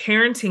like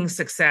parenting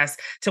success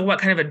to what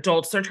kind of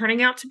adults they're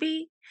turning out to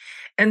be.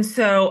 And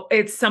so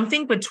it's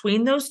something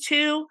between those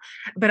two,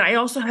 but I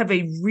also have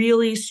a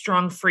really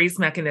strong freeze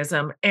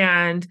mechanism.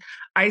 And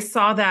I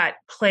saw that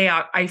play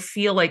out, I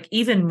feel like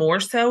even more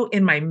so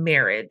in my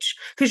marriage.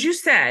 Because you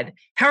said,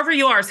 however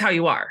you are is how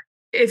you are.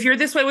 If you're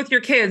this way with your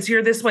kids,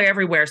 you're this way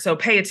everywhere. So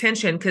pay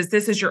attention because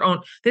this is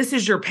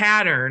your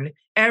pattern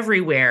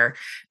everywhere.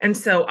 And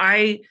so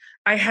I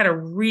had a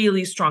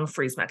really strong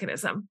freeze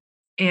mechanism.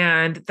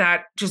 And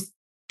that just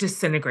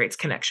disintegrates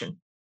connection.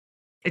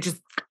 It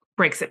just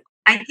breaks it.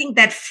 I think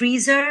that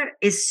freezer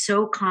is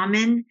so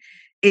common.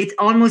 It's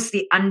almost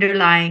the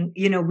underlying,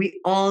 we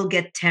all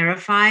get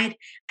terrified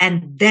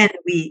and then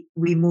we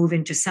move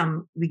into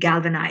we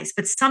galvanize.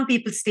 But some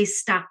people stay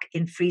stuck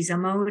in freezer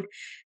mode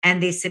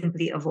and they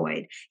simply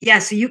avoid. Yeah.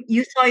 So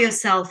you saw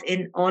yourself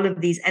in all of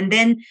these. And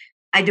then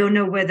I don't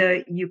know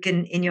whether you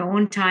can in your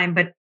own time,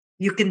 but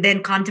you can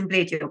then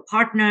contemplate your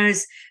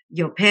partners,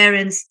 your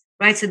parents,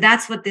 right? So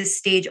that's what this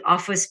stage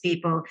offers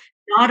people,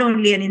 not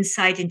only an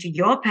insight into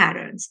your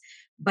patterns,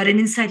 but an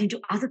insight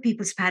into other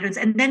people's patterns.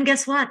 And then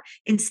guess what?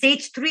 In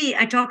stage 3,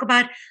 I talk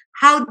about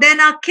how then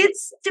our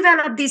kids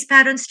develop these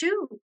patterns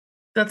too.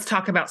 Let's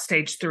talk about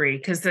stage 3,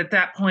 because at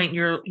that point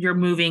you're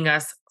moving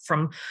us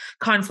from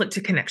conflict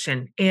to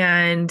connection.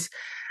 And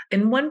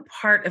in one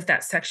part of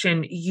that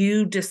section,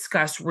 you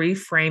discuss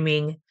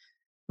reframing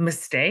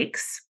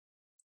mistakes.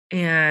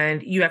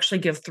 And you actually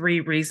give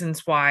 3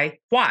 reasons why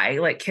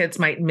like kids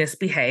might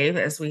misbehave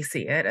as we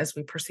see it, as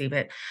we perceive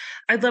it.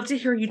 I'd love to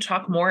hear you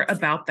talk more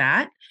about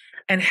that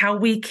and how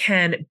we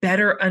can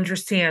better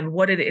understand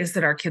what it is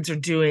that our kids are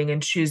doing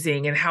and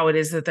choosing and how it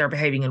is that they're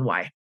behaving and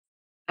why.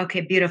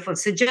 Okay, beautiful.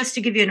 So just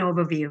to give you an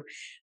overview,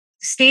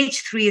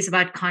 stage 3 is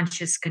about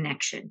conscious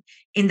connection.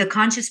 In the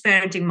conscious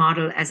parenting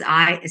model, as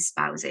I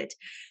espouse it,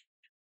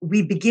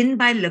 we begin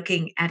by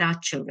looking at our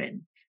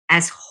children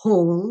as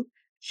whole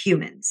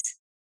humans,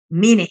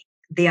 meaning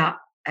they are,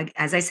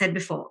 as I said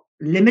before,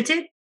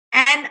 limited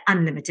and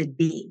unlimited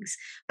beings.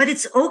 But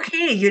it's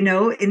okay,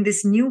 in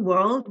this new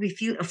world, we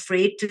feel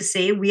afraid to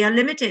say we are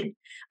limited.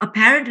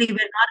 Apparently, we're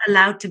not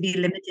allowed to be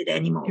limited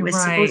anymore. You're We're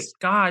right. supposed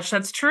Gosh,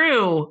 that's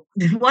true.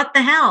 what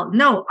the hell?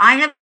 No, I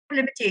have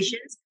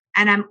limitations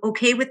and I'm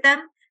okay with them.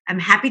 I'm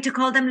happy to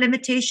call them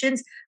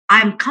limitations.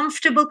 I'm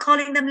comfortable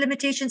calling them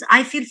limitations.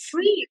 I feel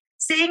free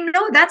saying,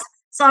 no, that's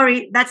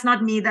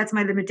not me. That's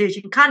my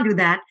limitation. Can't do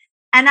that.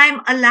 And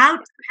I'm allowed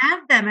to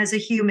have them as a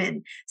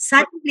human.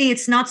 Suddenly,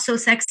 it's not so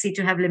sexy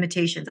to have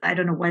limitations. I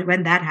don't know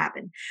when that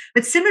happened.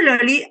 But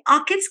similarly,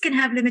 our kids can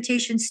have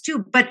limitations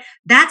too. But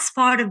that's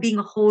part of being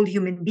a whole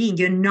human being.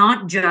 You're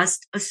not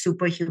just a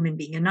superhuman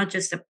being. You're not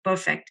just a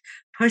perfect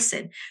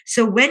person.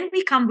 So when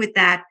we come with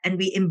that and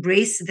we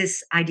embrace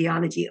this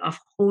ideology of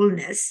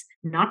wholeness,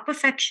 not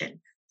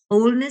perfection,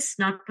 wholeness,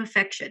 not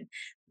perfection,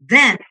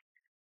 then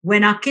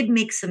when our kid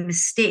makes a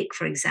mistake,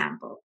 for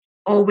example,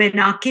 or when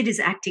our kid is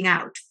acting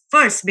out,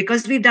 first,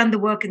 because we've done the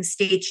work in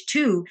stage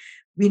 2,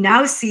 we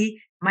now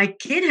see my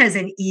kid has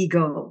an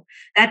ego.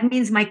 That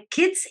means my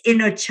kid's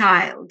inner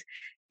child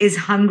is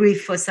hungry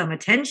for some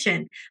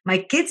attention. My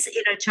kid's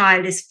inner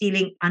child is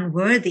feeling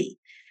unworthy.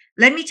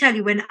 Let me tell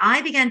you, when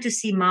I began to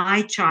see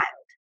my child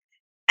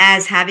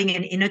as having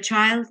an inner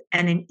child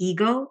and an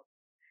ego,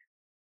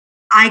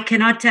 I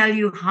cannot tell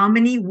you how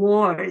many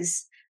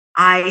wars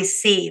I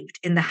saved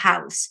in the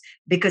house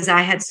because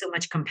I had so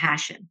much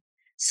compassion.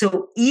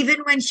 So even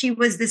when she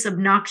was this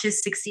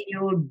obnoxious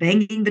 16-year-old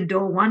banging the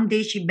door, one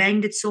day she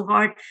banged it so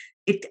hard,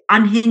 it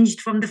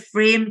unhinged from the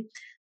frame.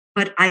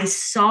 But I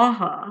saw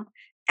her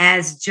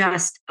as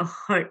just a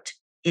hurt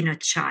inner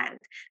child.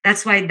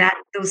 That's why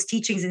those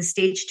teachings in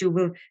stage 2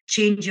 will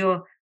change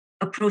your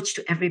approach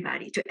to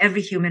everybody, to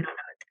every human on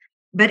earth.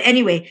 But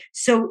anyway,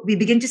 so we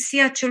begin to see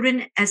our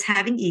children as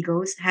having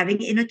egos,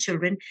 having inner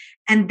children.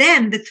 And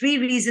then the 3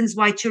 reasons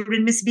why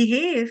children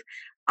misbehave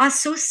are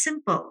so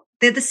simple.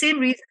 They're the same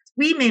reasons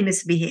we may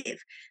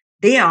misbehave.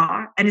 They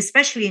are, and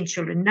especially in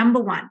children,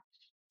 number 1,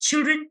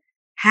 children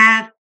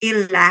have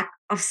a lack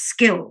of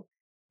skill.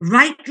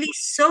 Rightly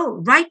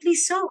so, rightly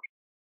so.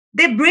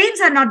 Their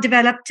brains are not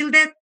developed till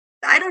they're,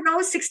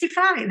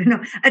 65,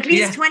 at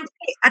least 28,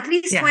 at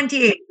least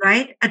 28,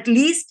 right? At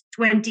least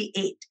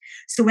 28.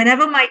 So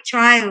whenever my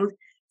child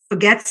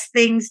forgets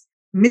things,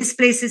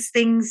 misplaces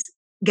things,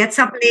 gets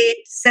up late,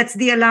 sets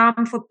the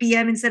alarm for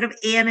PM instead of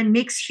AM and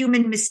makes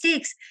human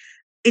mistakes,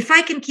 if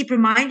I can keep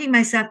reminding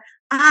myself,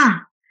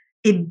 a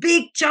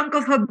big chunk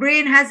of her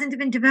brain hasn't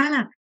even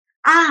developed.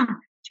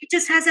 She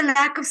just has a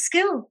lack of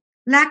skill,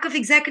 lack of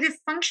executive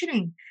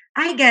functioning.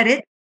 I get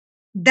it.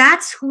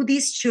 That's who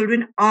these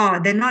children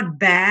are. They're not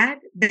bad.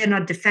 They're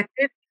not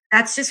defective.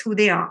 That's just who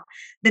they are.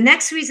 The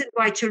next reason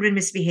why children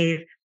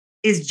misbehave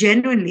is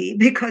genuinely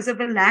because of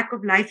a lack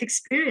of life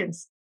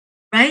experience,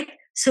 right?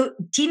 So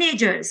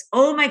teenagers,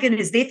 oh my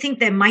goodness, they think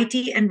they're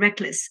mighty and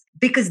reckless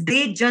because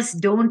they just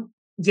don't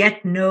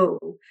yet know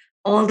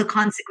all the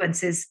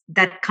consequences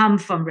that come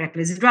from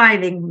reckless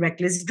driving,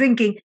 reckless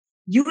drinking.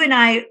 You and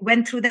I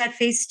went through that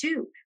phase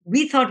too.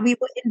 We thought we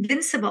were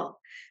invincible.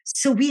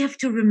 So we have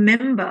to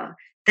remember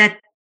that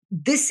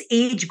this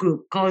age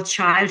group called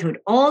childhood,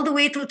 all the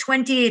way till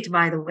 28,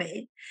 by the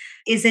way,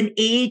 is an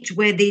age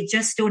where they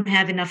just don't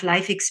have enough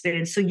life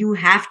experience. So you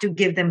have to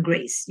give them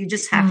grace. You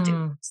just have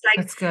to. It's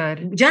That's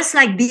good. just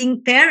like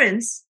being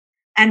parents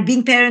and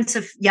being parents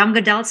of young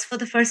adults for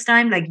the first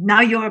time. Like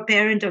now you're a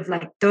parent of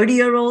like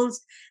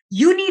 30-year-olds.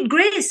 You need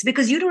grace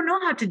because you don't know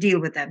how to deal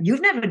with them.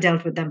 You've never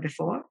dealt with them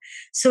before.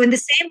 So, in the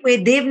same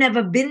way, they've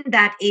never been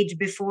that age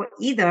before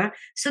either.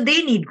 So,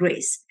 they need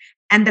grace.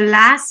 And the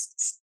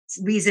last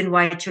reason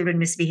why children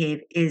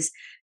misbehave is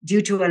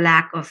due to a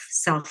lack of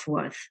self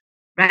worth,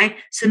 right?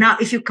 So, now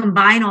if you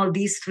combine all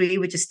these three,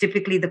 which is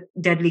typically the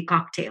deadly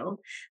cocktail,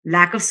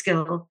 lack of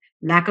skill,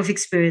 lack of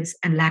experience,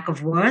 and lack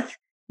of worth,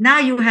 now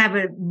you have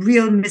a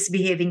real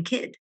misbehaving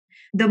kid.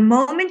 The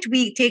moment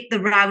we take the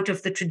route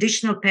of the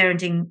traditional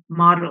parenting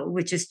model,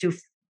 which is to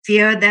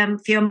fear them,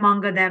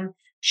 fearmonger them,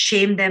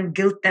 shame them,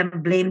 guilt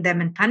them, blame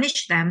them, and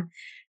punish them,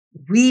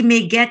 we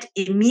may get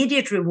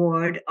immediate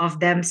reward of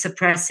them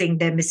suppressing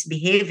their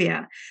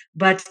misbehavior.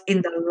 But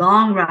in the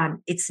long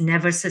run, it's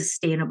never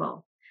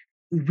sustainable.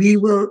 We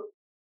will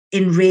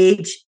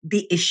enrage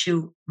the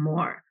issue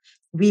more.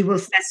 We will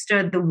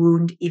fester the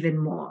wound even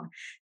more.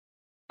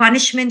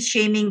 Punishment,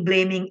 shaming,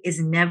 blaming is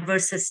never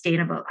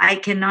sustainable. I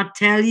cannot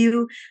tell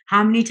you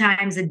how many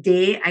times a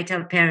day I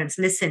tell parents,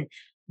 listen,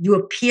 you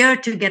appear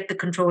to get the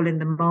control in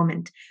the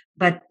moment,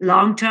 but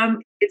long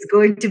term, it's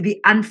going to be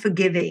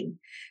unforgiving.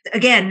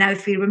 Again, now,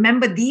 if we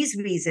remember these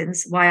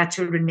reasons why our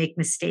children make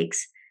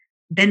mistakes,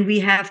 then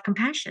we have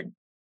compassion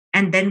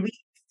and then we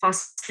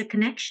foster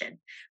connection,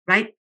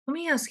 right? Let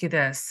me ask you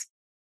this.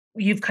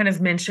 You've kind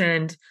of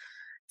mentioned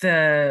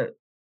the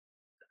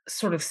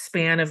sort of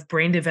span of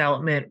brain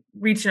development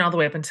reaching all the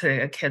way up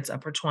into a kid's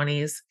upper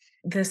 20s.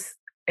 This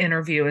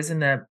interview is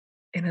in a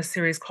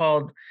series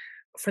called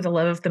For the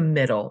Love of the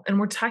Middle, and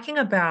we're talking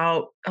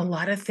about a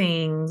lot of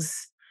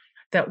things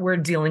that we're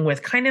dealing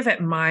with kind of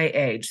at my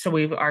age.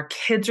 So our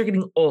kids are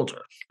getting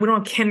older. We don't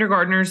have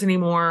kindergartners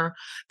anymore.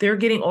 They're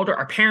getting older.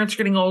 Our parents are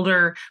getting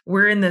older.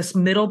 We're in this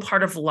middle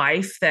part of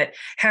life that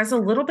has a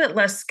little bit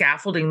less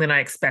scaffolding than I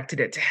expected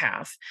it to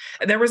have.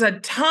 There was a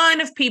ton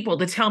of people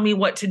to tell me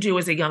what to do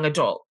as a young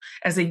adult,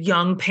 as a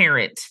young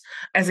parent,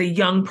 as a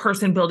young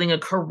person building a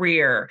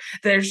career.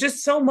 There's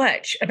just so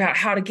much about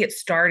how to get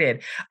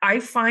started. I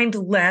find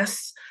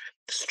less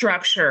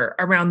structure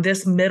around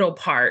this middle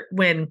part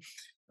when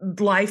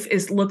life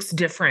looks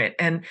different.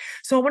 And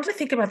so I wanted to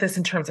think about this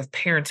in terms of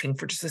parenting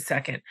for just a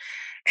second.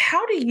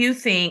 How do you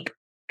think,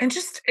 and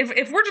just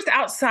if we're just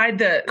outside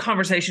the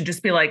conversation,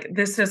 just be like,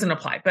 this doesn't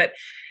apply, but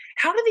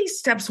how do these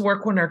steps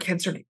work when our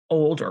kids are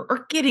older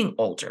or getting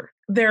older?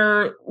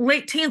 They're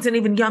late teens and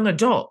even young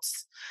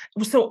adults.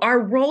 So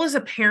our role as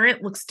a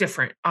parent looks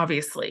different,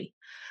 obviously.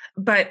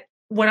 But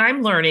what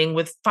I'm learning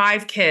with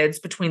 5 kids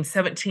between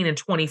 17 and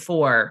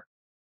 24,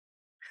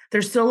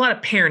 there's still a lot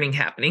of parenting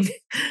happening.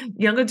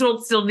 Young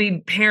adults still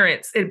need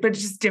parents, but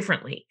just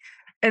differently.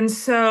 And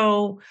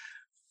so,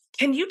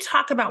 can you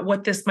talk about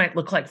what this might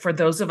look like for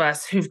those of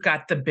us who've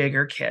got the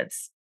bigger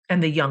kids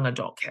and the young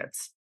adult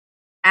kids?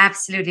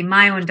 Absolutely.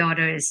 My own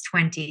daughter is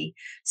 20.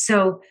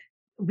 So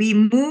we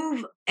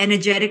move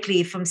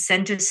energetically from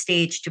center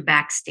stage to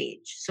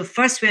backstage. So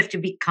first we have to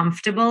be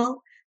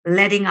comfortable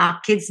letting our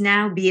kids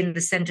now be in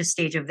the center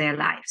stage of their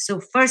life. So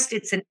first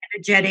it's an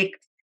energetic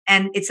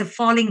and it's a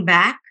falling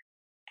back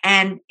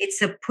and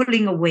it's a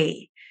pulling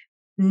away,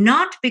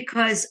 not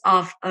because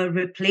of a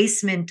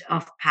replacement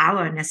of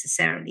power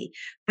necessarily,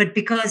 but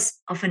because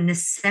of a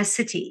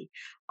necessity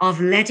of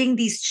letting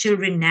these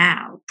children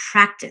now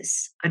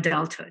practice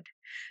adulthood.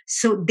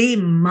 So they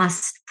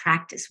must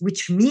practice,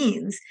 which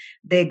means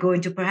they're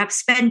going to perhaps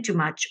spend too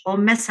much or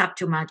mess up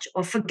too much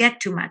or forget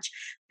too much.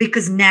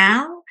 Because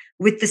now,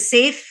 with the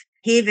safe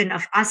haven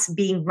of us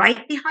being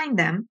right behind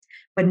them,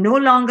 but no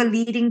longer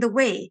leading the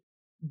way,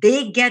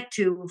 they get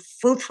to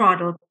full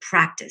throttle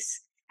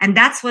practice. And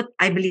that's what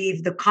I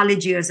believe the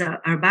college years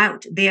are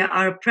about. They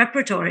are a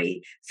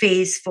preparatory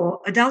phase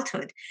for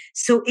adulthood.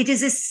 So it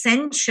is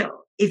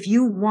essential if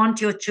you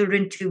want your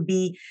children to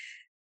be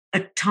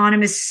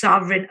autonomous,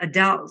 sovereign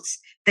adults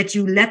that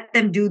you let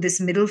them do this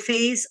middle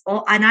phase.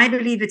 And I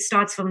believe it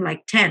starts from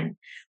like 10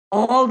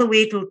 all the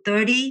way till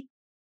 30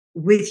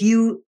 with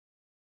you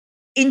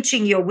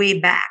inching your way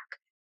back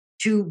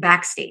to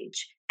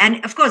backstage.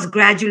 And of course,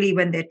 gradually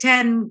when they're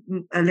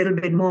 10, a little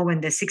bit more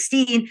when they're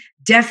 16,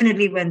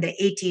 definitely when they're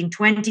 18,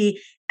 20,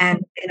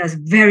 and in a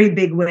very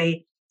big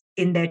way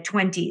in their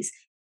 20s.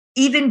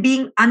 Even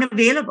being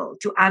unavailable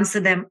to answer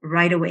them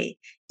right away.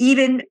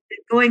 Even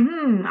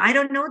going, I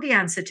don't know the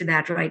answer to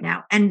that right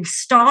now. And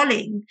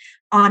stalling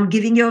on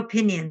giving your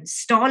opinion,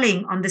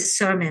 stalling on the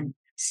sermon,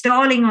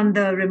 stalling on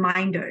the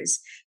reminders,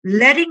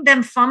 letting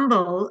them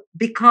fumble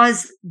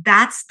because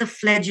that's the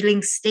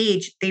fledgling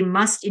stage they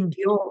must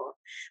endure.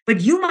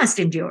 But you must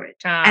endure it.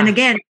 And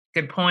again,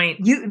 Good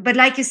point. But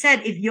like you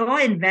said, if you're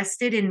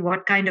invested in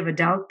what kind of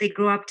adult they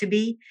grow up to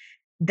be,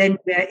 then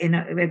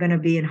we're going to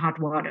be in hot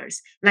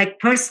waters. Like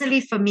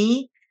personally for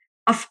me,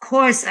 of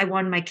course I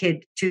want my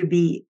kid to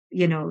be,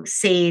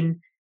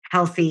 sane,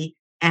 healthy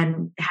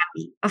and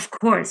happy. Of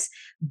course.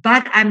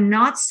 But I'm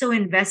not so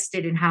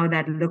invested in how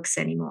that looks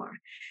anymore.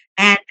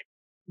 And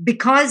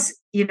because,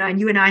 and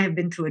you and I have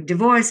been through a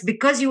divorce,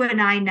 because you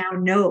and I now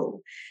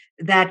know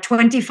that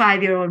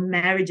 25-year-old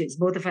marriages,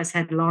 both of us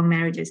had long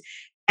marriages,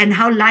 and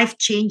how life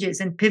changes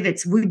and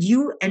pivots. Would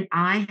you and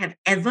I have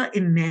ever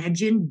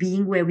imagined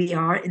being where we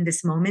are in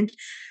this moment?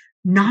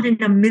 Not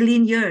in a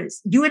million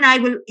years. You and I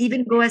will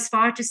even go as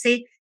far to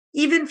say,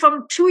 even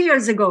from 2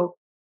 years ago,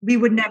 we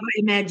would never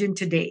imagine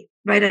today,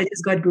 right? I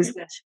just got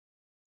goosebumps.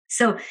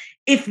 So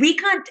if we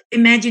can't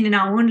imagine in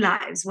our own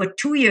lives what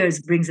 2 years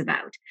brings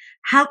about,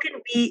 how can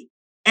we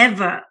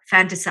ever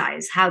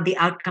fantasize how the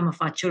outcome of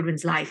our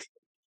children's life?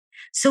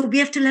 So we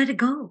have to let it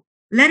go.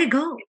 Let it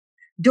go.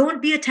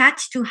 Don't be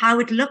attached to how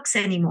it looks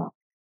anymore.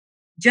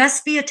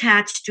 Just be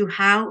attached to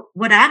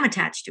what I'm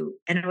attached to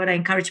and what I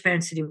encourage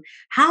parents to do.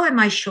 How am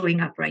I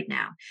showing up right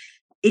now?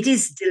 It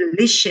is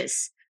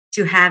delicious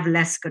to have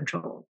less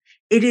control.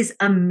 It is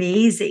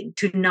amazing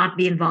to not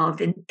be involved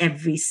in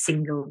every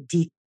single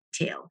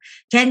detail.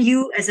 Can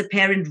you, as a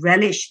parent,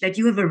 relish that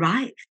you have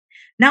arrived?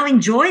 Now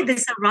enjoy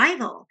this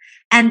arrival.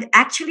 And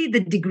actually, the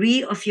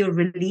degree of your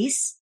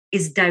release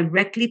is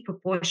directly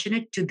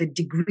proportionate to the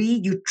degree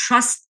you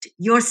trust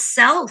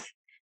yourself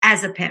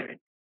as a parent,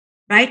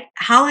 right?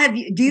 How have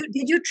you,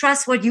 did you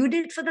trust what you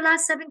did for the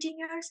last 17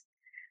 years?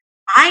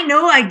 I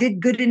know I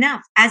did good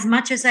enough, as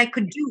much as I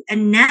could do.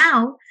 And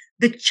now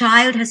the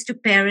child has to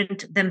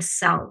parent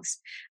themselves.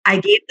 I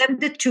gave them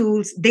the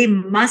tools. They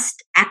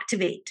must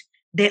activate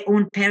their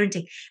own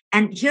parenting.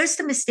 And here's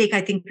the mistake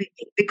I think we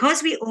make.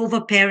 Because we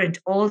overparent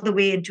all the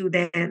way into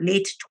their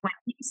late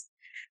 20s,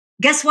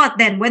 guess what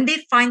then? When they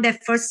find their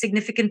first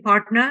significant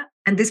partner,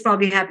 and this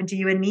probably happened to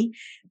you and me,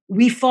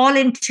 we fall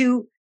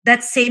into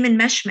that same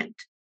enmeshment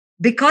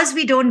because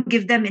we don't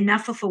give them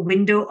enough of a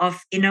window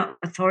of inner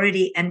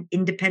authority and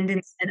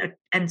independence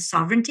and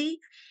sovereignty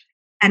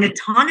and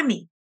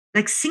autonomy,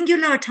 like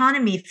singular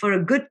autonomy for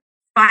a good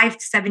 5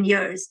 to 7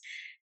 years.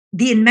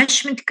 The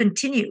enmeshment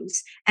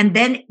continues. And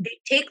then they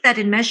take that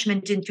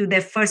enmeshment into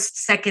their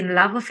first, second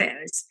love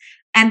affairs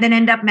and then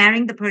end up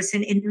marrying the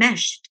person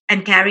enmeshed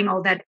and carrying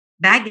all that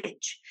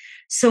baggage.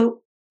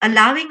 So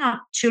allowing our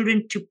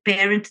children to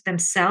parent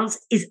themselves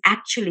is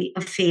actually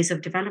a phase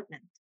of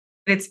development.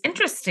 It's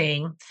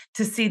interesting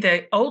to see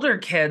the older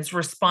kids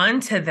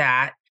respond to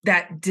that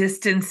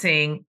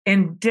distancing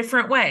in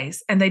different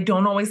ways, and they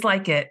don't always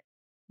like it.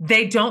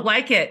 They don't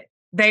like it.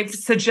 They've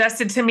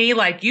suggested to me,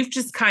 like, you're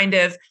just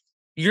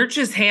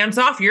hands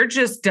off. You're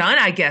just done,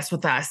 I guess,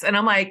 with us. And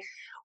I'm like,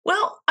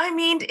 well, I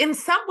mean, in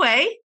some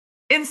way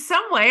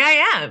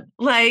I am.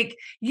 Like,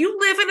 you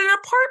live in an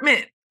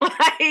apartment.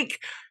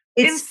 Like,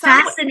 it's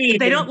fascinating.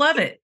 They don't love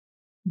it.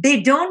 They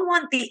don't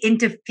want the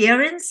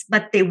interference,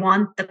 but they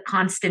want the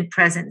constant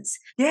presence.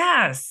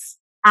 Yes.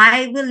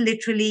 I will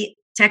literally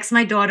text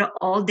my daughter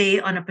all day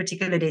on a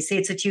particular day, say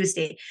it's a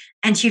Tuesday,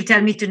 and she'll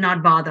tell me to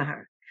not bother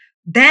her.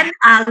 Then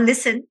I'll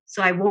listen,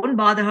 so I won't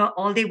bother her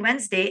all day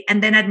Wednesday.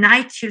 And then at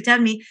night, she'll tell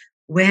me,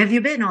 where have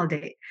you been all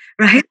day?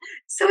 Right?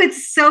 So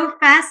it's so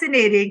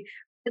fascinating.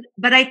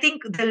 But I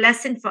think the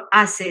lesson for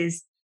us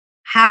is,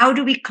 how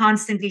do we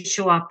constantly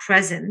show our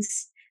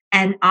presence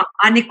and our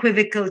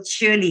unequivocal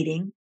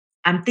cheerleading?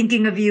 I'm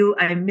thinking of you.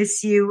 I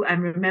miss you.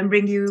 I'm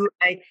remembering you.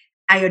 I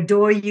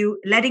adore you.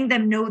 Letting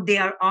them know they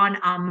are on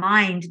our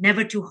mind,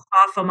 never too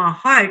far from our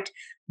heart,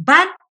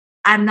 but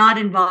I'm not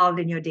involved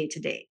in your day to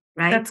day,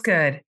 right? That's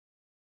good.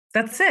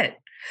 That's it.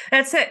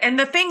 That's it. And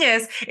the thing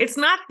is, it's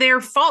not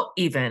their fault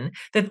even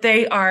that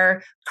they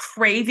are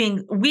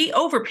craving. We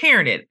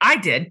overparented. I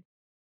did.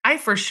 I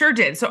for sure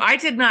did. So I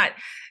did not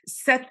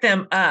set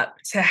them up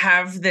to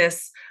have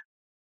this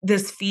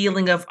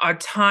feeling of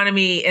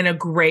autonomy in a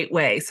great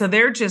way. So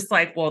they're just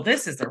like, well,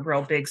 this is a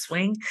real big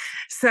swing.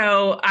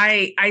 So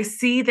I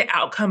see the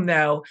outcome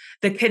though.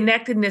 The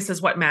connectedness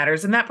is what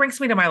matters. And that brings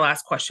me to my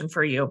last question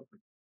for you.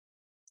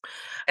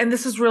 And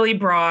this is really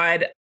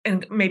broad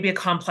and maybe a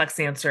complex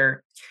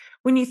answer.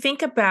 When you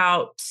think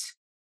about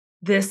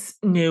this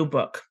new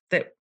book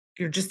that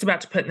you're just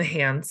about to put in the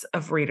hands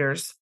of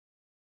readers,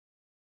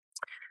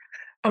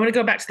 I want to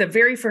go back to the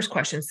very first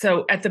question.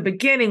 So at the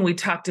beginning, we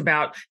talked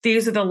about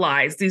these are the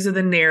lies, these are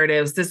the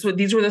narratives,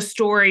 these were the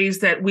stories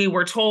that we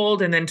were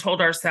told and then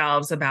told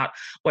ourselves about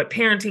what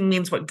parenting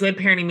means, what good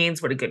parenting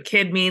means, what a good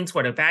kid means,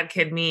 what a bad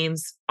kid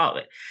means, all of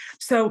it.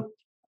 So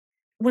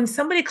when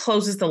somebody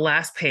closes the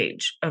last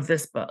page of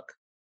this book,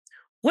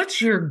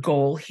 what's your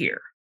goal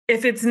here?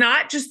 If it's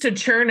not just to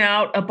churn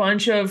out a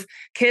bunch of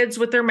kids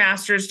with their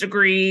master's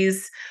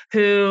degrees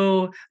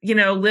who,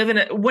 live in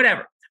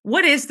whatever,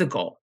 what is the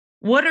goal?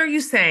 What are you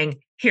saying?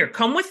 Here,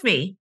 come with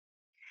me.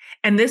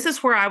 And this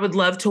is where I would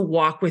love to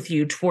walk with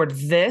you toward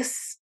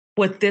this,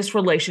 what this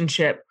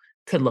relationship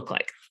could look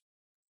like.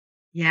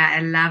 Yeah, I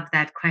love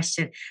that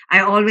question. I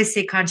always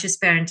say conscious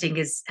parenting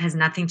has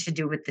nothing to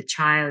do with the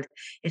child.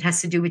 It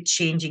has to do with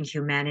changing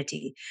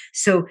humanity.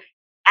 So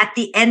at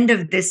the end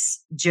of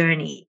this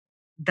journey,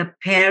 the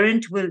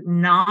parent will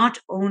not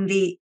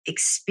only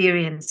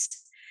experience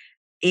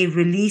a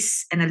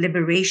release and a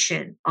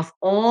liberation of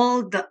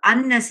all the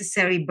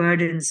unnecessary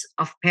burdens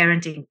of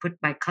parenting put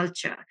by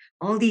culture,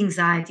 all the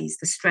anxieties,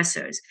 the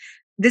stressors.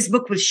 This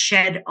book will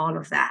shed all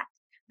of that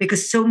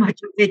because so much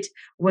of it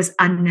was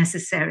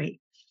unnecessary,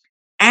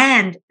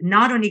 and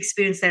not only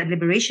experience that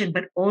liberation,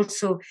 but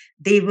also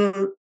they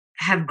will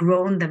have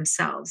grown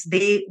themselves.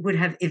 They would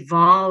have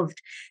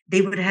evolved.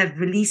 They would have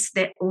released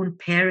their own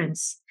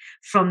parents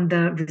from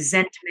the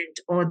resentment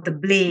or the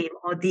blame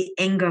or the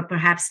anger,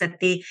 perhaps, that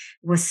they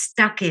were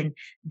stuck in.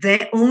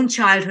 Their own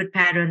childhood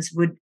patterns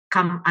would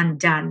come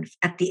undone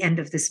at the end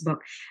of this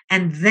book.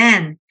 And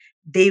then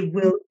they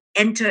will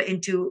enter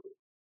into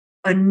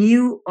a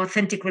new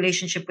authentic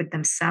relationship with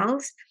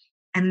themselves.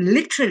 And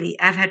literally,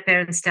 I've had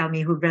parents tell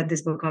me who've read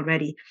this book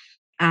already,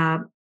 uh,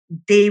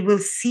 they will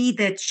see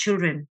their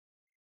children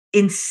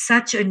in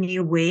such a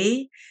new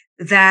way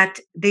that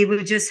they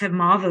will just have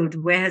marveled,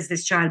 where has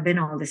this child been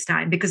all this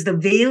time? Because the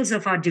veils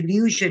of our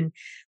delusion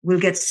will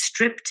get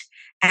stripped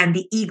and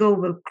the ego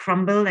will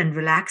crumble and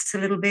relax a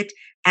little bit,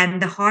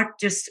 and the heart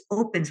just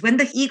opens. When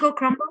the ego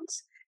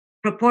crumbles,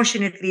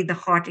 proportionately the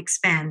heart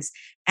expands,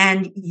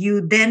 and you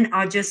then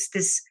are just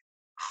this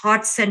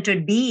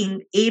heart-centered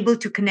being able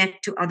to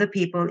connect to other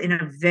people in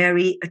a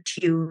very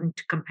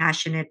attuned,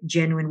 compassionate,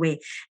 genuine way.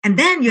 And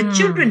then your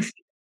children, Mm,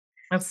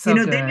 that's you so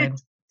know, good.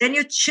 then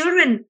your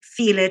children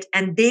feel it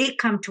and they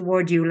come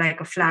toward you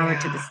like a flower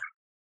to the Yeah. sun.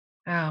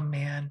 Oh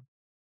man.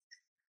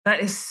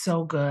 That is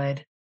so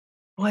good.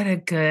 What a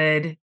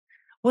good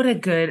what a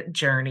good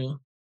journey.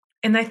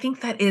 And I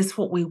think that is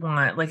what we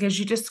want. Like, as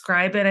you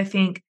describe it, I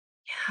think,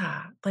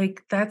 yeah,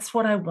 like that's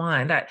what I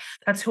want.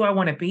 That's who I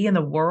want to be in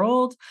the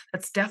world.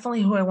 That's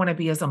definitely who I want to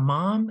be as a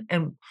mom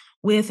and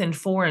with and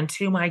for and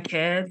to my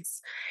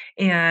kids.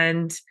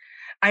 And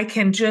I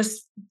can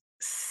just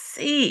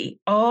see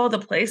all the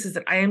places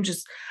that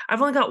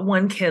I've only got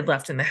one kid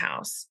left in the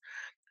house.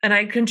 And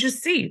I can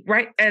just see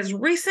right as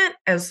recent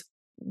as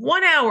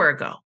 1 hour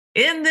ago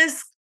in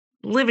this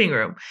living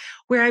room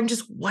where I'm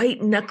just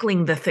white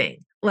knuckling the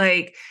thing.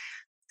 Like,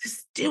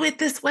 just do it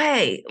this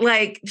way.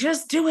 Like,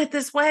 just do it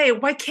this way.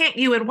 Why can't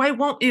you? And why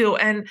won't you?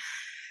 And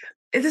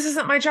this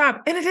isn't my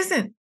job. And it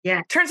isn't.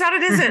 Yeah. Turns out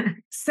it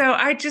isn't. So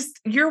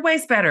your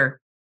way's better.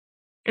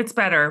 It's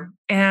better.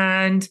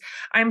 And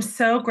I'm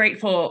so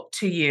grateful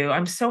to you.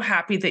 I'm so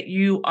happy that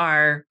you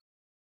are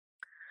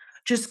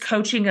just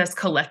coaching us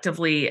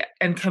collectively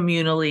and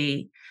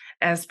communally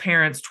as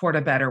parents toward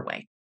a better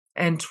way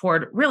and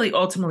toward really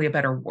ultimately a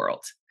better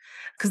world.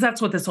 Because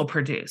that's what this will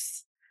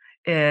produce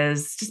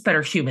is just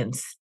better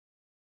humans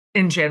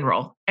in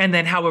general. And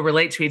then how we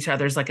relate to each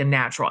other is like a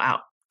natural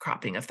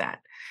outcropping of that.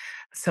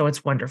 So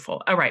it's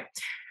wonderful. All right.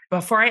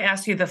 Before I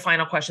ask you the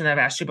final question that I've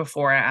asked you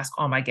before, I ask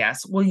all my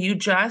guests,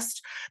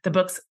 the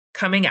book's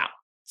coming out.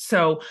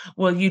 So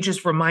will you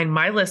just remind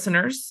my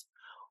listeners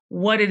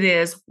what it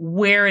is,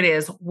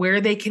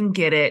 where they can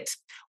get it,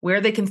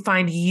 where they can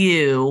find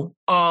you,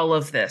 all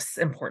of this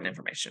important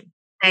information?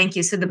 Thank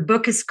you. So the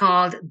book is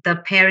called The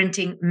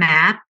Parenting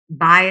Map.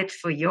 Buy it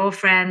for your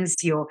friends,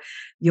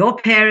 your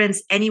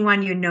parents,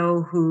 anyone you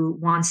know who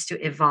wants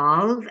to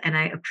evolve. And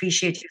I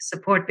appreciate your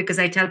support because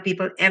I tell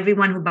people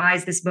everyone who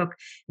buys this book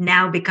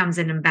now becomes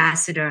an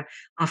ambassador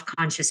of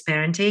conscious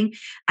parenting.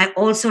 I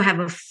also have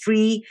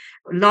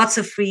lots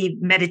of free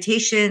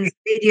meditations,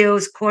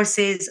 videos,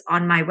 courses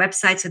on my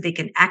website so they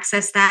can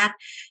access that.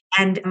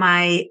 And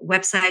my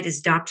website is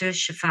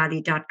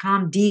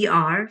drshefali.com,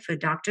 DR for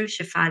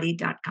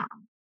drshefali.com.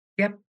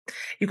 Yep.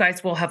 You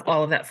guys will have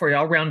all of that for you.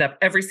 I'll round up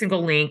every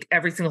single link,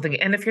 every single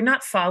thing. And if you're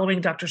not following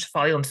Dr.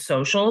 Shefali on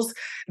socials,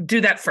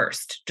 do that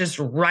first. Just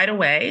right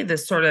away.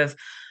 This sort of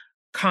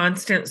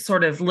constant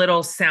sort of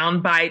little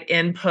soundbite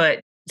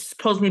input just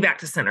pulls me back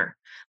to center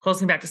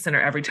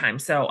every time.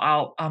 So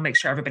I'll make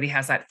sure everybody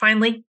has that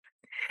finally.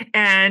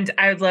 And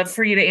I would love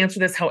for you to answer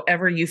this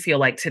however you feel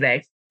like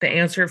today. The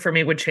answer for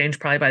me would change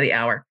probably by the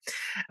hour.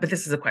 But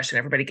this is a question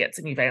everybody gets,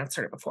 and you've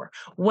answered it before.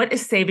 What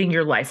is saving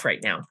your life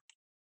right now?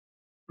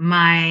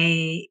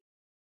 My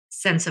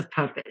sense of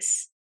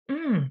purpose.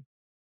 Mm,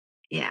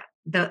 Yeah.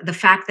 The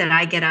fact that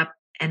I get up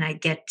and I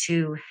get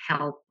to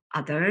help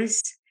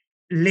others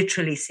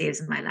literally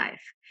saves my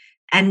life.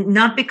 And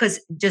not because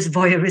just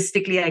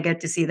voyeuristically I get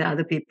to see that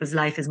other people's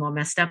life is more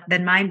messed up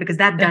than mine, because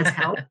that does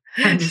help.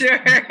 I'm just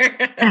sure.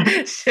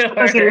 okay,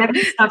 Sure. let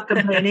me stop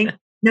complaining.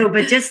 No,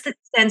 but just the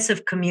sense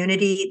of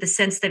community, the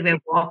sense that we're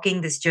walking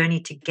this journey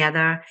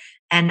together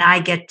and I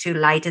get to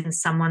lighten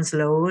someone's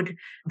load,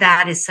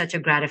 that is such a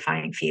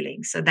gratifying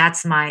feeling. So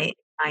that's my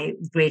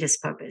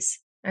greatest purpose.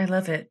 I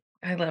love it.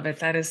 I love it.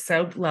 That is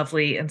so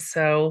lovely and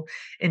so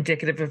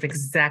indicative of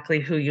exactly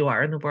who you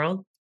are in the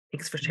world.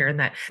 Thanks for sharing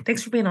that.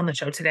 Thanks for being on the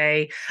show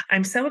today.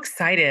 I'm so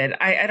excited.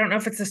 I don't know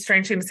if it's a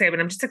strange thing to say, but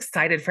I'm just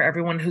excited for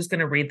everyone who's going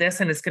to read this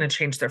and it's going to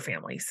change their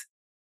families.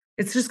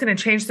 It's just going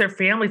to change their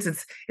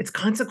families. It's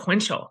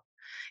consequential.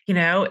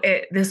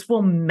 This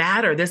will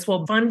matter. This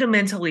will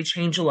fundamentally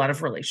change a lot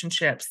of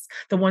relationships,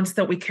 the ones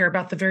that we care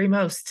about the very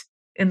most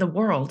in the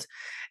world.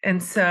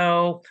 And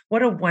so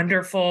what a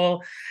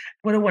wonderful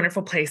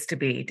place to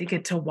be, to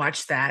get to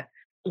watch that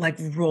like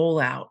roll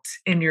out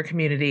in your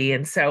community.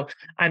 And so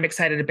I'm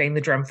excited to bang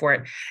the drum for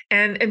it.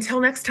 And until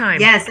next time.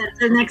 Yes,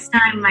 until next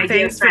time, my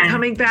dear friend. Thanks for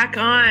coming back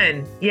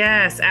on.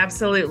 Yes,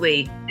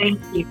 absolutely. Thank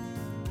you.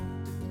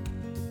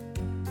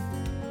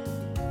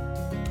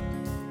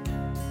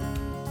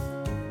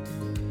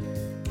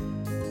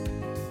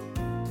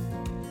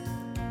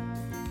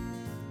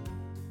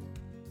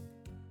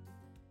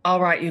 All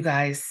right, you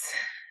guys,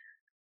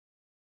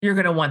 you're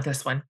going to want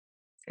this one.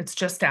 It's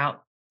just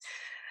out.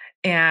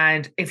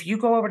 And if you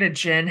go over to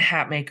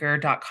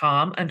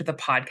jenhatmaker.com under the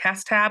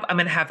podcast tab, I'm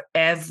going to have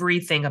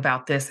everything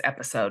about this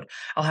episode.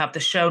 I'll have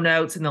the show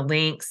notes and the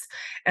links,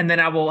 and then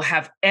I will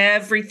have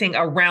everything,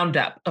 a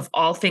roundup of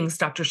all things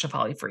Dr.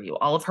 Shefali for you,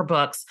 all of her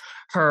books,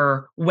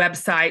 her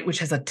website, which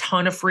has a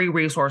ton of free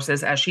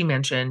resources, as she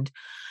mentioned,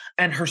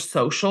 and her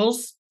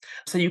socials.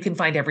 So you can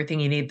find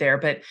everything you need there.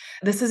 But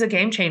this is a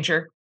game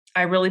changer.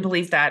 I really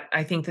believe that.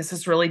 I think this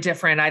is really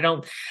different. I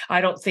don't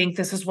think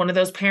this is one of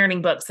those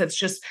parenting books that's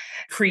just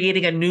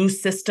creating a new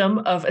system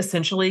of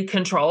essentially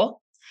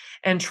control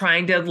and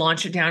trying to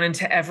launch it down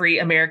into every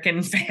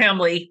American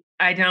family.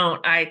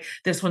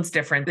 This one's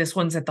different. This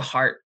one's at the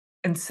heart.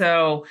 And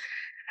so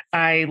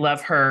I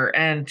love her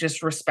and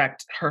just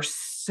respect her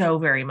so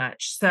very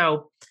much.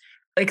 So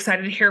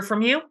excited to hear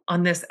from you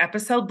on this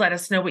episode. Let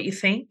us know what you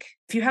think.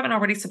 If you haven't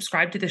already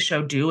subscribed to the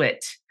show, do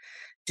it.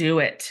 Do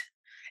it.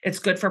 It's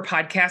good for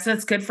podcasts and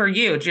it's good for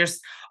you.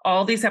 Just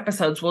all these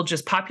episodes will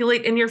just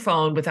populate in your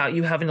phone without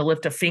you having to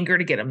lift a finger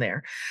to get them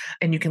there.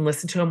 And you can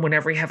listen to them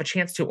whenever you have a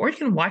chance to, or you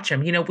can watch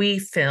them. We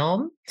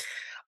film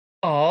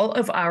all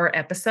of our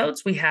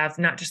episodes. We have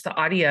not just the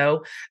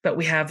audio, but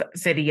we have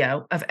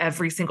video of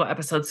every single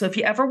episode. So if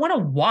you ever want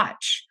to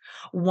watch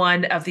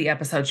one of the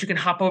episodes, you can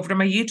hop over to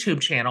my YouTube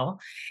channel.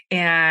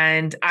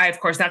 And of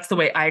course, that's the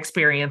way I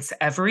experience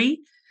every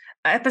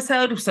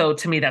episode. So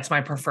to me, that's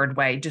my preferred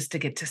way, just to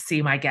get to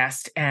see my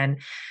guest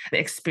and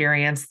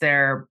experience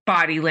their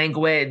body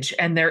language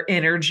and their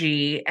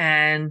energy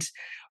and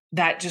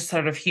that just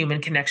sort of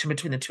human connection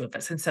between the two of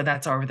us. And so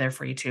that's over there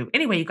for you too.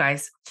 Anyway, you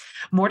guys,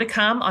 more to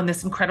come on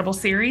this incredible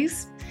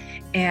series.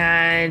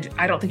 And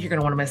I don't think you're going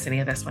to want to miss any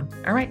of this one.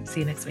 All right.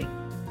 See you next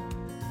week.